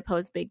Pacific is going to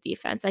pose big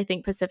defense. I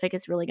think Pacific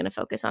is really going to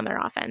focus on their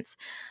offense.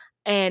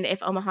 And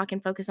if Omaha can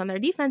focus on their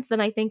defense,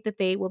 then I think that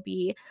they will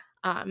be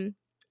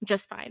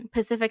just fine.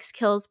 Pacific's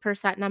kills per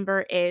set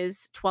number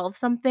is 12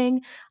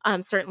 something.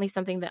 Certainly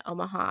something that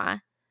Omaha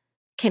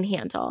can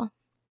handle.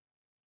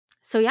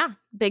 So yeah,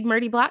 big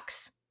Murdy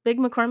blocks, big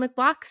McCormick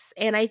blocks,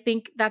 and I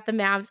think that the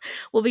Mavs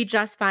will be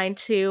just fine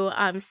to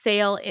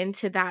sail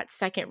into that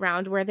second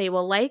round where they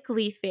will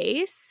likely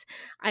face,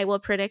 I will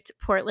predict,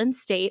 Portland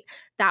State.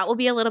 That will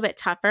be a little bit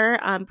tougher.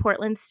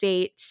 Portland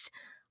State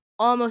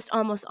almost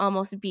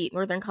beat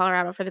Northern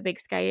Colorado for the Big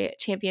Sky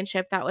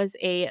Championship. That was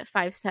a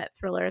 5-set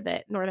thriller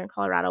that Northern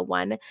Colorado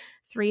won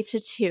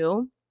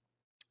 3-2.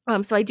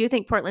 So I do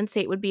think Portland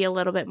State would be a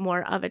little bit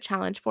more of a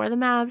challenge for the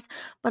Mavs,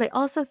 but I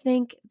also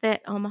think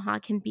that Omaha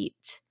can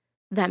beat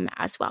them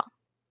as well.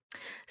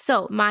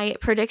 So my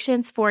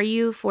predictions for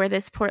you for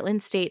this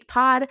Portland State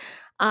pod,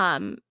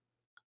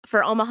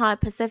 for Omaha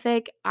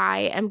Pacific, I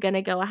am going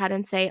to go ahead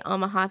and say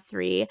Omaha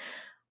 3,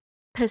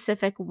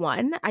 Pacific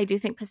 1. I do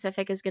think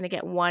Pacific is going to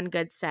get one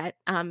good set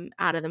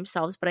out of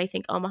themselves, but I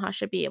think Omaha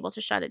should be able to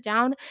shut it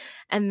down.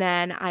 And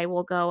then I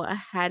will go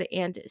ahead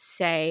and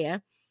say,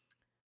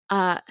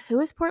 who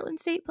is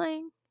Portland State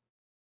playing?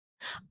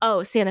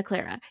 Oh, Santa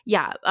Clara.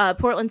 Yeah,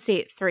 Portland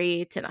State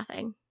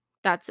 3-0.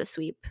 That's a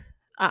sweep.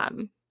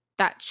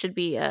 That should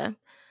be a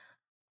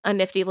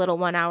nifty little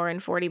 1 hour and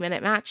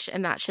 40-minute match,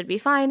 and that should be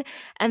fine.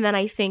 And then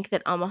I think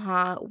that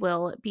Omaha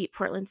will beat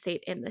Portland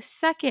State in the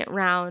second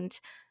round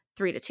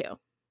 3-2.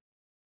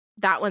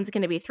 That one's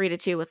going to be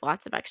 3-2 with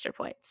lots of extra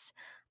points,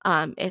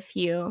 if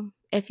you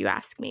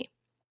ask me.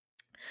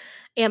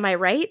 Am I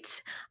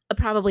right?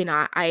 Probably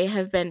not. I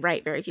have been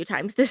right very few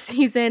times this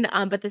season,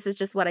 but this is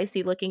just what I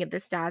see looking at the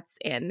stats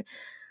and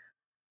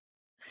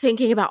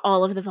thinking about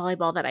all of the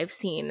volleyball that I've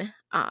seen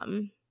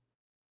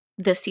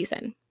this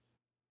season.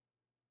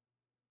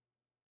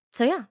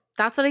 So yeah,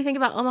 that's what I think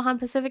about Omaha and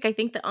Pacific. I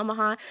think that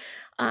Omaha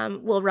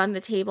will run the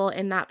table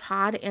in that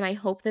pod, and I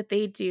hope that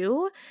they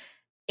do.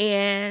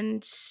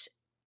 And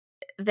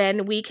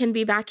then we can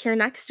be back here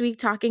next week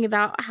talking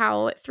about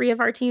how 3 of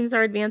our teams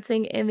are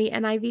advancing in the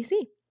NIVC.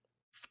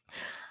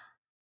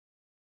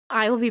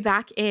 I will be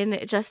back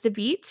in just a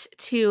beat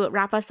to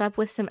wrap us up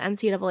with some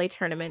NCAA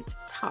tournament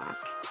talk.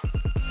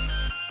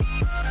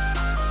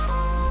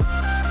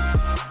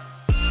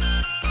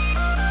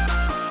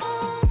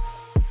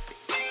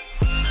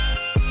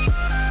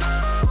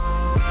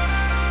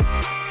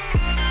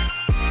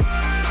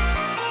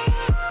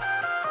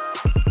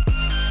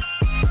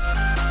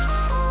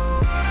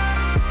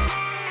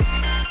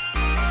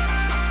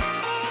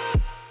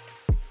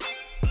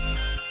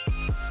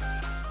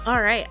 All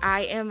right,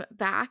 I am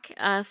back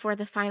for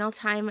the final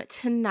time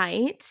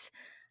tonight.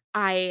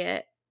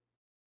 I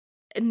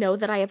know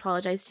that I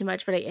apologize too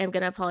much, but I am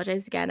going to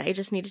apologize again. I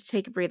just need to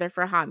take a breather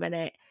for a hot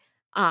minute.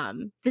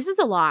 This is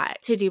a lot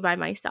to do by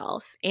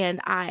myself, and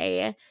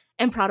I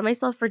am proud of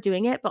myself for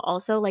doing it, but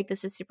also, like,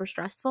 this is super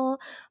stressful,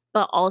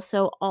 but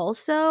also,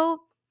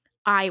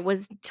 I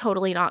was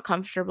totally not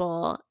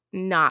comfortable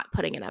not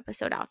putting an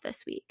episode out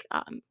this week.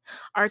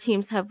 Our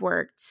teams have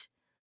worked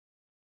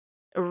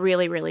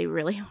really, really,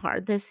 really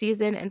hard this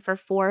season. And for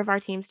 4 of our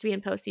teams to be in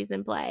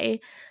postseason play,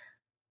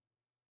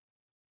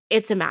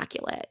 it's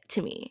immaculate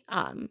to me.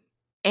 And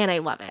I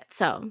love it.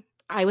 So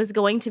I was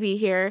going to be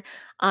here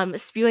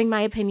spewing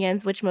my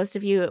opinions, which most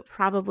of you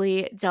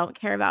probably don't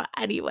care about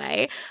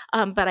anyway.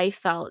 But I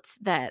felt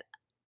that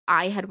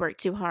I had worked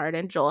too hard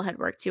and Joel had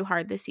worked too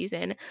hard this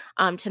season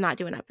to not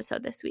do an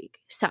episode this week.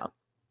 So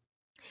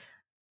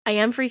I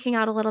am freaking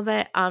out a little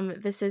bit.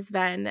 This has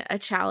been a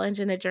challenge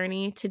and a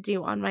journey to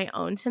do on my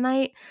own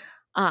tonight.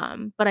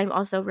 But I'm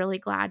also really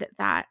glad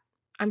that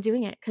I'm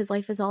doing it because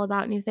life is all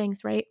about new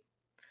things, right?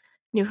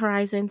 New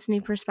horizons, new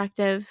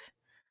perspective.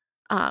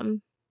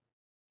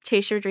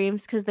 Chase your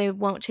dreams because they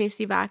won't chase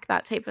you back,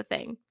 that type of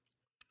thing.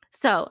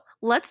 So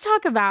let's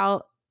talk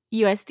about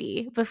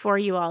USD before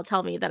you all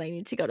tell me that I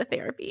need to go to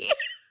therapy.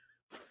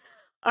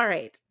 All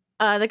right.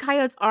 The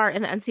Coyotes are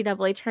in the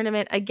NCAA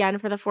tournament again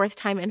for the 4th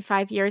time in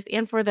 5 years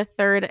and for the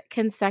 3rd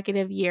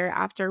consecutive year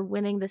after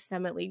winning the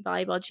Summit League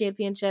Volleyball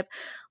Championship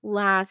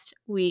last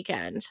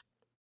weekend.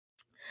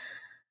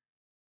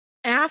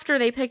 After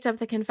they picked up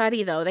the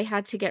confetti, though, they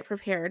had to get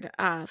prepared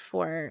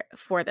for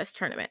this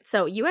tournament.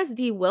 So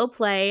USD will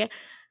play,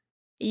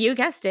 you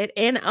guessed it,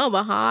 in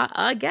Omaha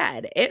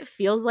again. It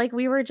feels like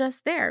we were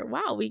just there.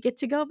 Wow, we get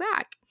to go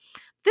back.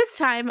 This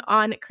time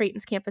on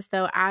Creighton's campus,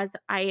 though, as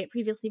I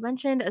previously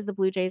mentioned, as the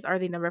Blue Jays are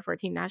the number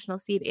 14 national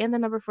seed and the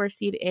number 4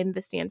 seed in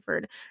the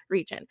Stanford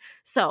region.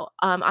 So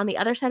on the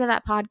other side of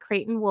that pod,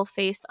 Creighton will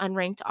face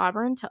unranked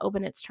Auburn to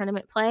open its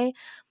tournament play.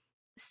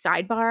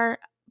 Sidebar,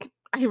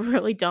 I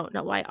really don't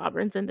know why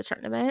Auburn's in the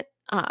tournament.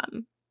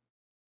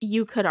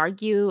 You could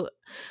argue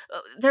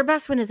their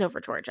best win is over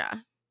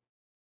Georgia.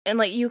 And,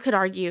 like, you could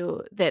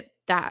argue that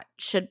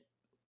should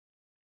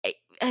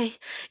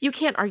you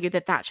can't argue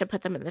that should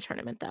put them in the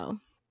tournament, though.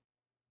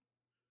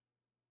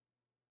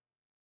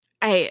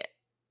 I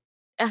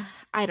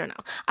don't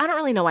know. I don't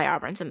really know why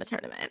Auburn's in the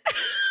tournament.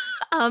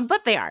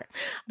 But they are.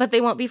 But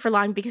they won't be for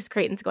long because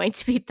Creighton's going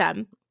to beat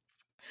them.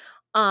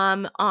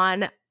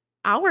 On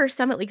our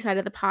Summit League side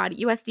of the pod,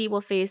 USD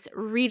will face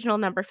regional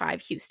number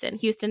 5 Houston.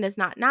 Houston is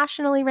not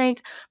nationally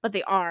ranked, but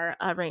they are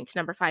ranked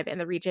number 5 in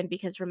the region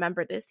because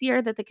remember this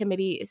year that the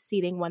committee is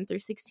seeding 1 through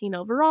 16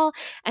 overall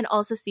and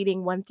also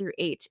seeding 1 through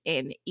 8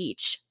 in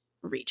each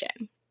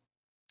region.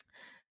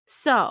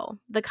 So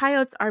the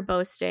Coyotes are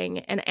boasting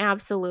an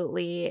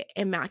absolutely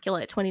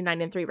immaculate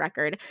 29-3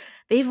 record.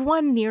 They've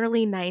won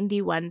nearly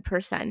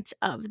 91%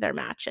 of their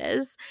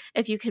matches,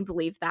 if you can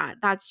believe that.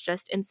 That's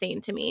just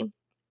insane to me.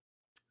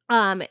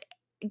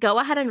 Go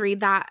ahead and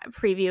read that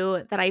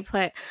preview that I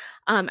put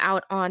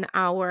out on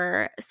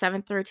our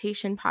seventh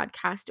rotation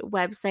podcast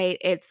website.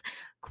 It's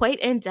quite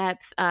in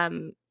depth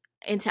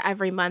into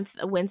every month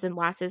wins and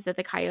losses that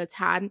the Coyotes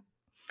had.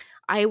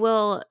 I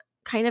will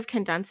kind of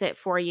condense it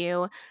for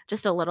you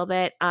just a little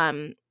bit.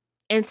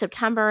 In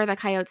September, the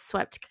Coyotes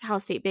swept Cal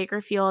State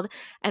Bakersfield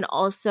and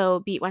also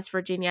beat West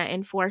Virginia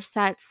in 4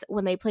 sets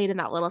when they played in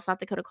that little South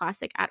Dakota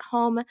Classic at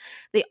home.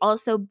 They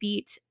also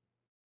beat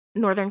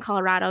Northern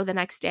Colorado the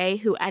next day,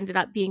 who ended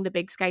up being the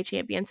Big Sky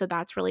champion. So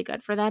that's really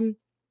good for them.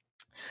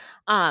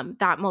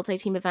 That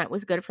multi-team event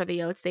was good for the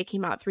Yotes. They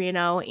came out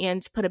 3-0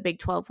 and put a Big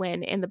 12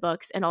 win in the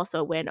books, and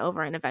also a win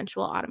over an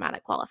eventual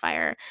automatic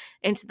qualifier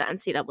into the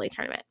NCAA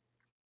tournament.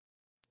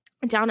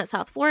 Down at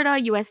South Florida,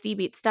 USD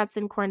beat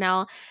Stetson,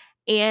 Cornell,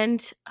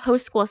 and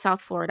host school South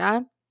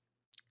Florida.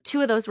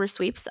 2 of those were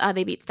sweeps.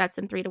 They beat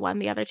Stetson 3-1.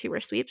 The other 2 were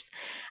sweeps.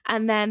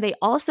 And then they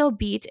also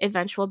beat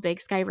eventual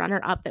Big Sky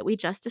runner-up that we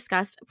just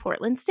discussed,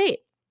 Portland State.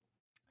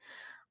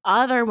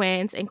 Other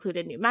wins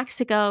included New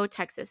Mexico,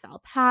 Texas, El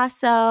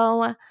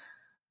Paso.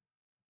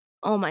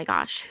 Oh my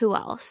gosh, who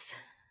else?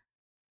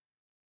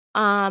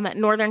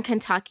 Northern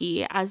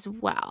Kentucky as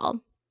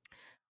well.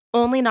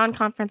 Only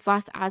non-conference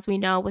loss, as we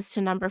know, was to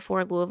number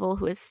 4 Louisville,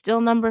 who is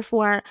still number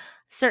 4.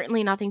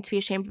 Certainly nothing to be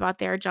ashamed about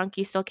there.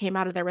 Junkie still came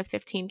out of there with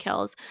 15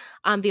 kills.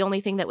 The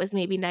only thing that was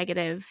maybe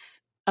negative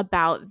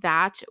about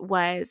that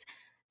was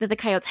that the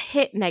Coyotes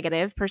hit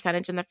negative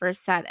percentage in the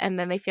first set, and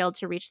then they failed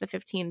to reach the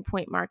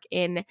 15-point mark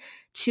in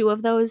 2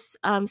 of those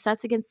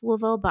sets against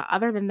Louisville. But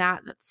other than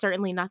that, that's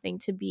certainly nothing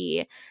to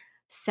be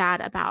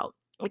sad about.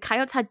 The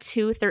Coyotes had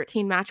 2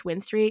 13-match win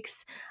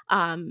streaks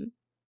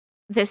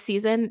this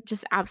season,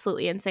 just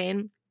absolutely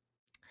insane.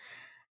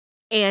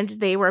 And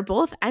they were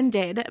both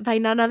ended by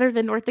none other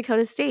than North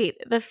Dakota State.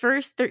 The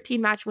first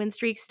 13-match win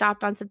streak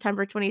stopped on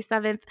September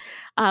 27th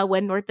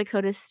when North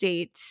Dakota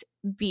State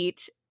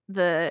beat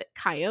the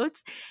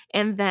Coyotes.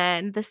 And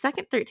then the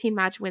second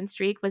 13-match win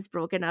streak was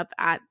broken up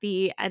at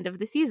the end of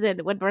the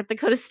season when North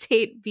Dakota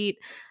State beat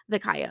the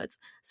Coyotes.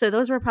 So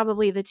those were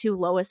probably the 2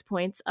 lowest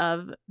points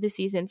of the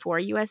season for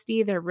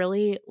USD. They're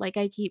really, like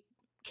I keep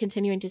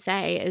continuing to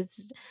say,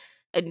 is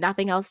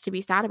nothing else to be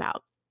sad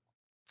about.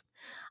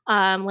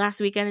 Last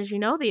weekend, as you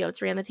know, the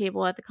Yotes ran the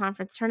table at the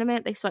conference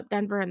tournament. They swept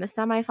Denver in the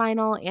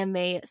semifinal, and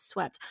they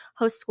swept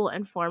host school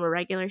and former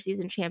regular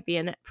season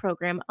champion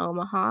program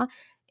Omaha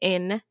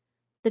in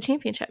the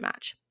championship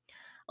match.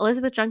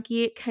 Elizabeth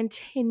Junkie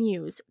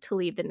continues to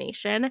lead the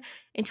nation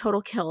in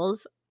total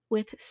kills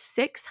with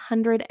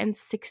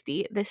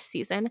 660 this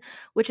season,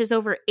 which is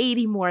over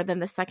 80 more than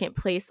the second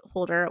place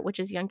holder,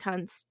 which is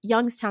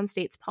Youngstown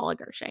State's Paula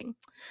Gershing.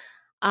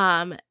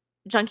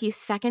 Junkie's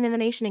second in the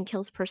nation in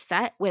kills per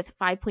set with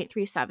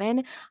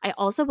 5.37. I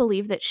also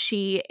believe that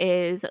she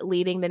is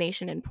leading the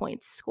nation in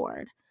points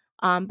scored,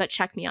 but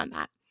check me on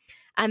that.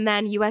 And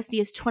then USD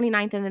is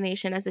 29th in the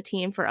nation as a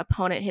team for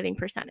opponent hitting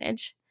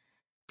percentage.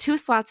 2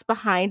 slots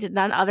behind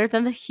none other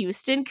than the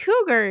Houston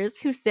Cougars,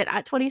 who sit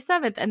at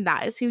 27th, and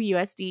that is who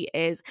USD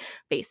is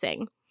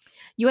facing.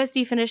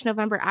 USD finished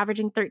November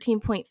averaging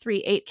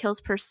 13.38 kills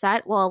per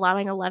set while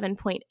allowing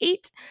 11.8.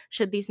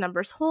 Should these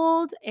numbers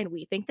hold, and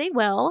we think they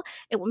will,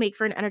 it will make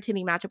for an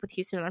entertaining matchup with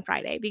Houston on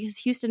Friday, because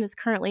Houston is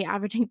currently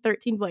averaging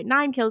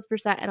 13.9 kills per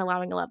set and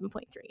allowing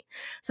 11.3.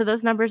 So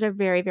those numbers are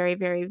very, very,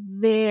 very,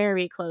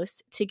 very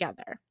close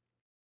together.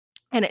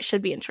 And it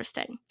should be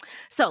interesting.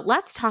 So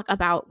let's talk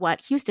about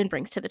what Houston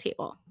brings to the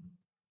table.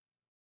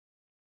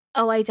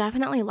 Oh, I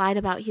definitely lied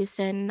about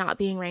Houston not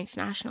being ranked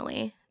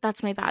nationally.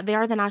 That's my bad. They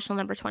are the national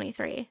number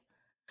 23.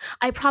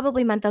 I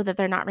probably meant, though, that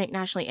they're not ranked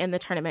nationally in the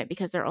tournament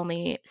because they're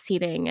only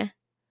seeding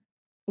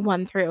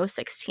 1 through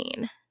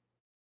 16.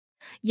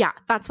 Yeah,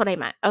 that's what I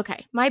meant.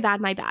 Okay, my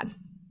bad.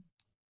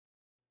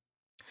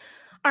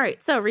 All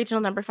right, so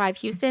regional number 5,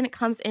 Houston,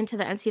 comes into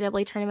the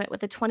NCAA tournament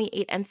with a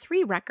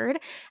 28-3 record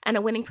and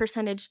a winning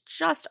percentage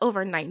just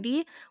over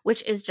 90,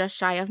 which is just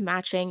shy of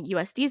matching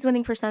USD's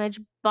winning percentage,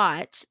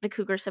 but the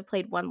Cougars have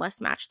played 1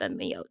 less match than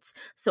the Yotes,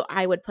 so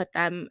I would put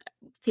them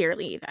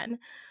fairly even.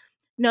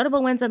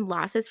 Notable wins and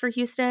losses for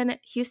Houston.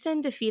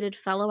 Houston defeated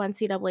fellow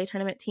NCAA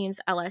tournament teams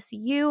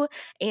LSU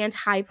and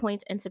High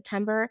Point in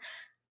September.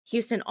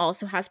 Houston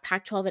also has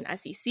Pac-12 and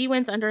SEC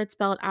wins under its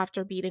belt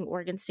after beating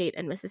Oregon State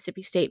and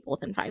Mississippi State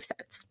both in 5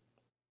 sets.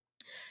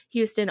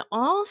 Houston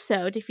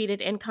also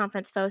defeated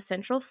in-conference foe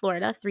Central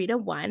Florida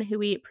 3-1, who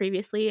we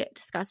previously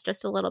discussed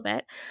just a little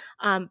bit,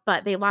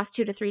 but they lost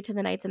 2-3 to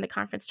the Knights in the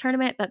conference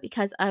tournament, but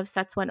because of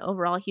sets won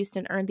overall,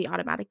 Houston earned the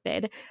automatic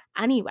bid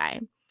anyway.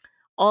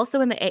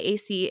 Also in the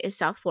AAC is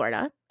South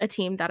Florida, a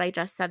team that I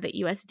just said that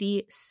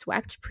USD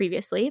swept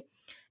previously.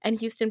 And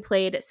Houston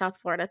played South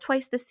Florida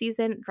twice this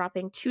season,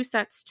 dropping 2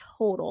 sets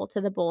total to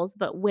the Bulls,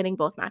 but winning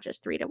both matches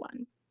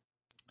 3-1.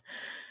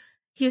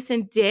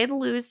 Houston did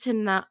lose to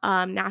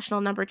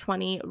national number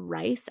 20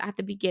 Rice at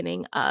the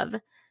beginning of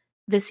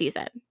the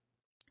season.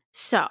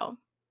 So,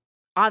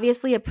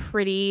 obviously, a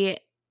pretty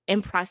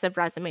impressive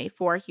resume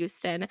for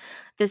Houston.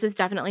 This is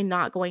definitely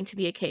not going to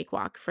be a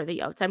cakewalk for the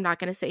Yotes. I'm not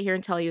going to sit here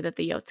and tell you that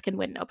the Yotes can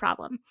win no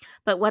problem.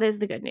 But what is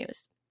the good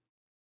news?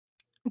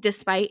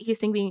 Despite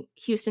Houston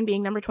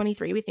being number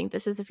 23, we think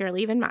this is a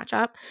fairly even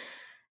matchup.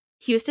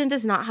 Houston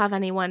does not have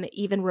anyone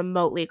even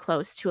remotely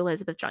close to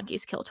Elizabeth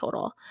Junke's kill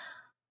total.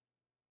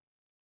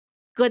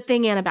 Good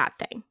thing and a bad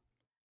thing.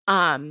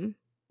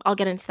 I'll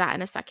get into that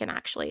in a second,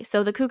 actually.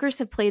 So the Cougars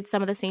have played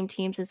some of the same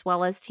teams as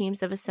well as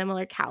teams of a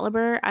similar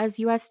caliber as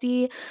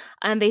USD,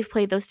 and they've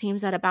played those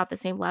teams at about the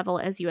same level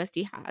as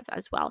USD has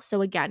as well.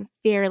 So again,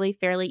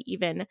 fairly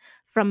even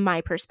from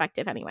my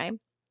perspective anyway.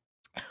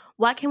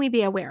 What can we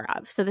be aware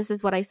of? So this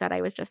is what I said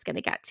I was just going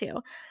to get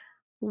to.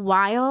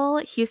 While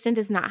Houston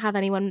does not have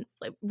anyone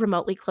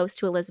remotely close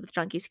to Elizabeth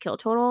Junke's kill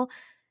total,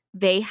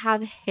 they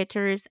have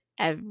hitters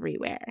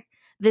everywhere.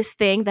 This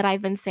thing that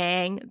I've been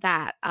saying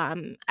that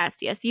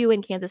SDSU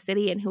and Kansas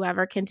City and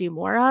whoever can do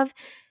more of,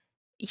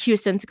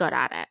 Houston's good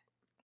at it.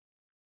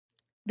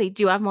 They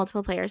do have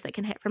multiple players that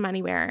can hit from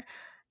anywhere.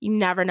 You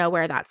never know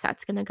where that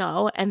set's going to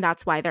go, and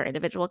that's why their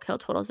individual kill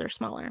totals are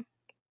smaller.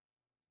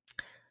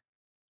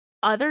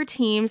 Other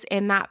teams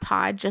in that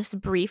pod,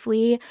 just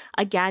briefly,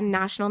 again,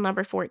 national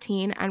number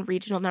 14 and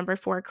regional number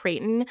 4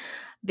 Creighton,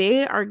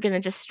 they are going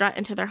to just strut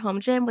into their home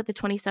gym with a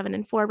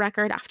 27-4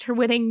 record after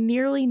winning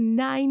nearly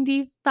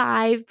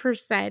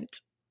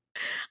 95%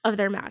 of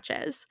their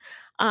matches.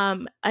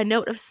 A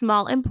note of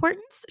small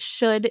importance,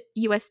 should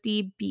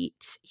USD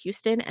beat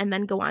Houston and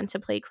then go on to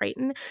play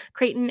Creighton.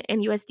 Creighton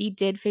and USD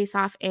did face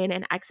off in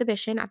an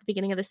exhibition at the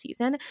beginning of the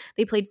season.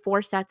 They played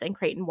 4 sets and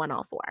Creighton won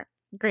all 4.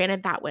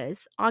 Granted, that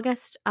was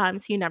August, so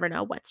you never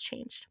know what's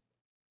changed.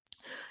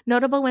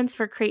 Notable wins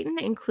for Creighton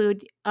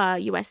include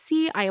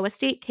USC, Iowa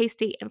State,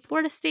 K-State, and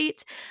Florida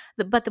State,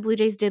 but the Blue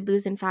Jays did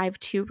lose in 5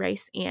 to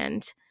Rice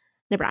and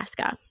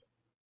Nebraska.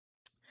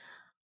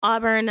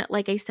 Auburn,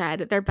 like I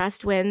said, their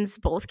best wins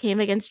both came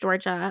against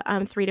Georgia,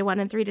 3-1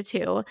 and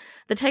 3-2.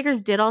 The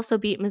Tigers did also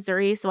beat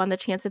Missouri, so on the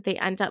chance that they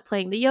end up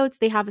playing the Yotes,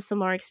 they have a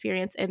similar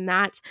experience in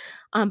that,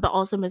 but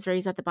also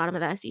Missouri's at the bottom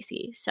of the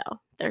SEC, so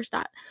there's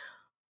that.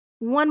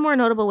 One more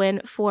notable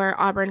win for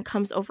Auburn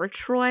comes over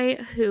Troy,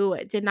 who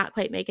did not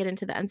quite make it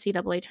into the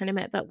NCAA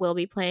tournament, but will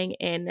be playing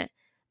in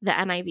the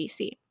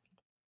NIVC.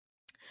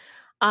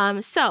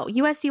 So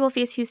USD will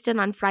face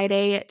Houston on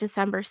Friday,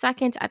 December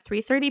 2nd at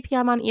 3:30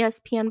 p.m. on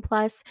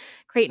ESPN+.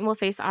 Creighton will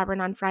face Auburn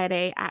on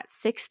Friday at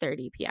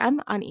 6:30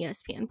 p.m. on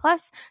ESPN+,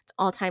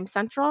 all-time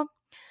Central.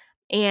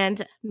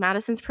 And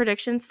Madison's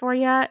predictions for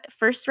you.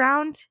 First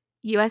round,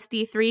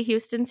 USD 3,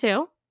 Houston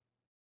 2.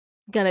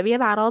 Gonna be a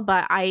battle,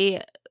 but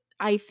I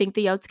think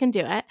the Yotes can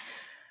do it.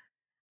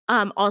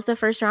 Also,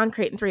 first round,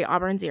 Creighton 3,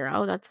 Auburn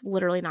 0. That's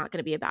literally not going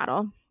to be a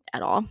battle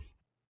at all.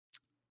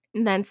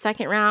 And then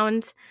second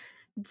round,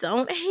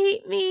 don't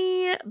hate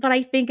me, but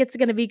I think it's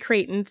going to be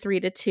Creighton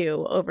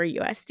 3-2 over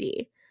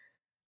USD.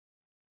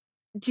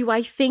 Do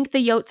I think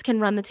the Yotes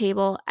can run the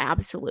table?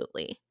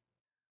 Absolutely.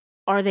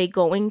 Are they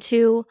going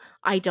to?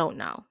 I don't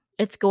know.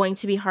 It's going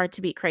to be hard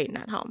to beat Creighton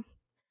at home.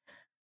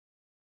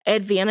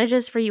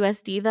 Advantages for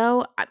USD,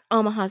 though,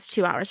 Omaha's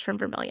 2 hours from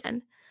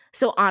Vermilion.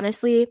 So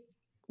honestly,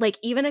 like,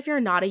 even if you're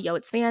not a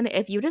Yotes fan,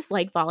 if you just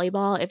like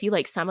volleyball, if you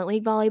like Summit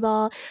League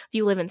volleyball, if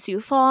you live in Sioux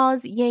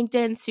Falls,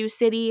 Yankton, Sioux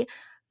City,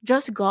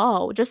 just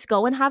go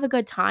and have a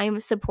good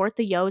time. Support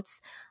the Yotes.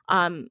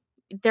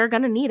 They're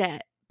gonna need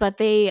it, but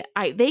they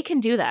can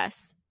do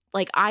this.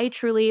 Like, I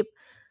truly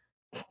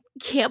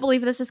can't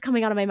believe this is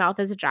coming out of my mouth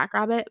as a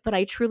jackrabbit, but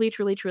I truly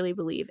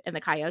believe in the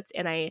Coyotes,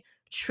 and I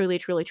truly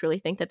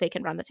think that they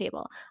can run the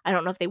table. I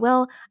don't know if they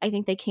will. I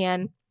think they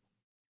can.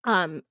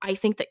 I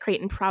think that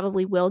Creighton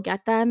probably will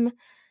get them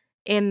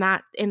in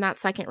that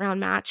second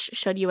round match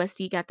should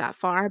USD get that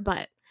far,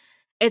 but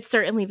it's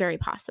certainly very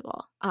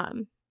possible.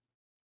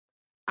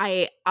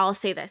 I'll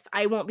say this.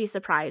 I won't be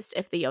surprised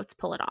if the Yotes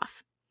pull it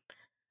off.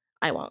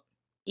 I won't.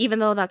 Even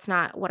though that's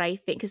not what I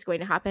think is going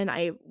to happen,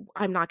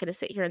 I'm not going to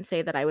sit here and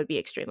say that I would be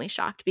extremely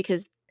shocked,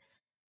 because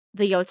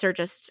the Yotes are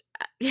just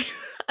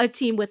a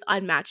team with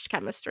unmatched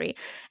chemistry.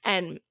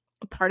 And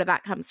part of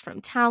that comes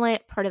from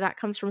talent. Part of that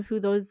comes from who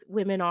those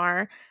women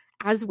are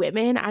as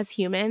women, as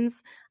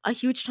humans. A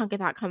huge chunk of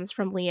that comes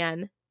from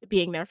Leanne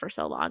being there for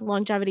so long.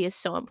 Longevity is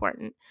so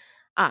important.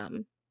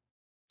 And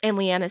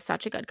Leanne is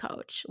such a good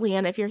coach.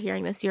 Leanne, if you're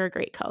hearing this, you're a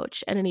great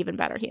coach and an even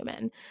better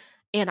human.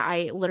 And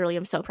I literally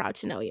am so proud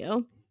to know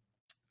you.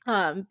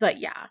 But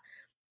yeah,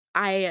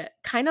 I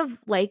kind of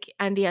like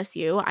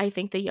NDSU. I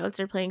think the Yotes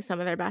are playing some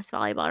of their best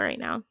volleyball right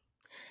now.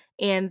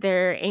 And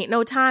there ain't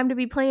no time to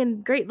be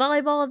playing great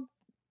volleyball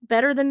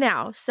better than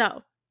now.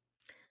 So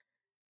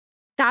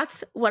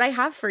that's what I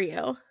have for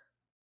you.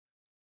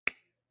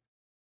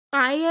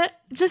 I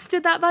just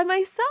did that by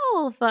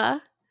myself.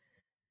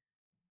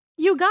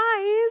 You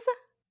guys.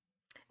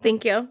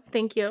 Thank you.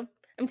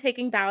 I'm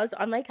taking bows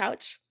on my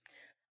couch.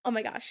 Oh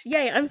my gosh.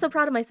 Yay, I'm so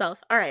proud of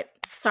myself. All right.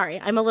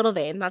 Sorry, I'm a little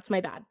vain. That's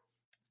my bad.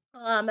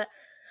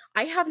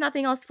 I have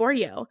nothing else for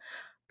you.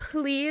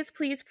 Please,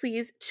 please,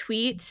 please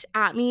tweet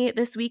at me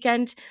this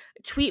weekend.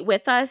 Tweet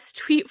with us,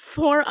 tweet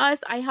for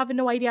us. I have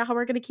no idea how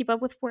we're going to keep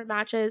up with 4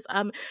 matches.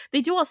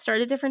 They do all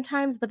start at different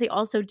times, but they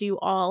also do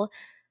all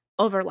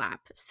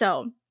overlap.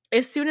 So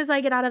as soon as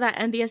I get out of that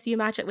NDSU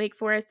match at Wake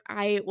Forest,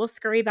 I will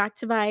scurry back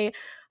to my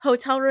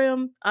hotel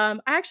room. I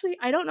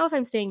don't know if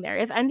I'm staying there.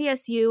 If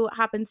NDSU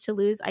happens to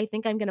lose, I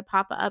think I'm going to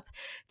pop up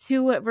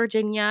to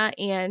Virginia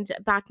and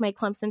back my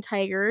Clemson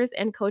Tigers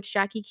and Coach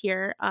Jackie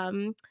Kier,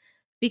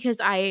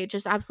 because I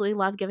just absolutely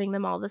love giving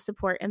them all the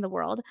support in the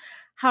world.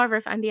 However,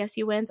 if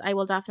NDSU wins, I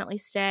will definitely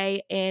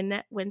stay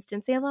in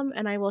Winston-Salem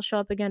and I will show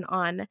up again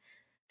on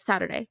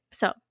Saturday.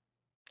 So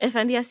if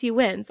NDSU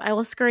wins, I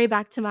will scurry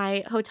back to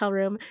my hotel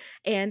room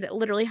and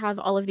literally have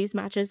all of these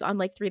matches on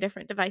like 3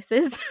 different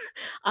devices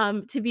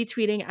to be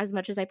tweeting as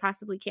much as I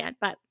possibly can.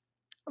 But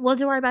we'll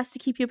do our best to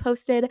keep you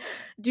posted.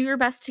 Do your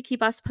best to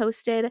keep us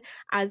posted.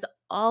 As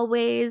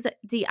always,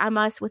 DM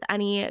us with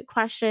any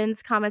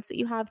questions, comments that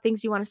you have,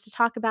 things you want us to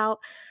talk about.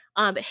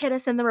 Hit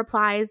us in the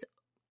replies.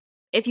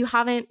 If you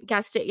haven't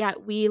guessed it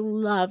yet, we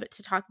love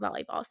to talk about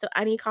light ball. So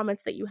any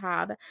comments that you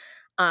have,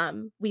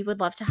 we would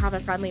love to have a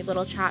friendly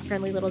little chat,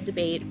 friendly little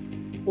debate,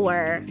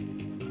 or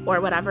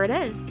whatever it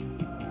is.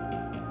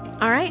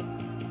 All right.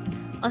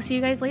 I'll see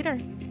you guys later.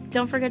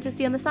 Don't forget to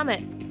see you on the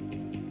summit.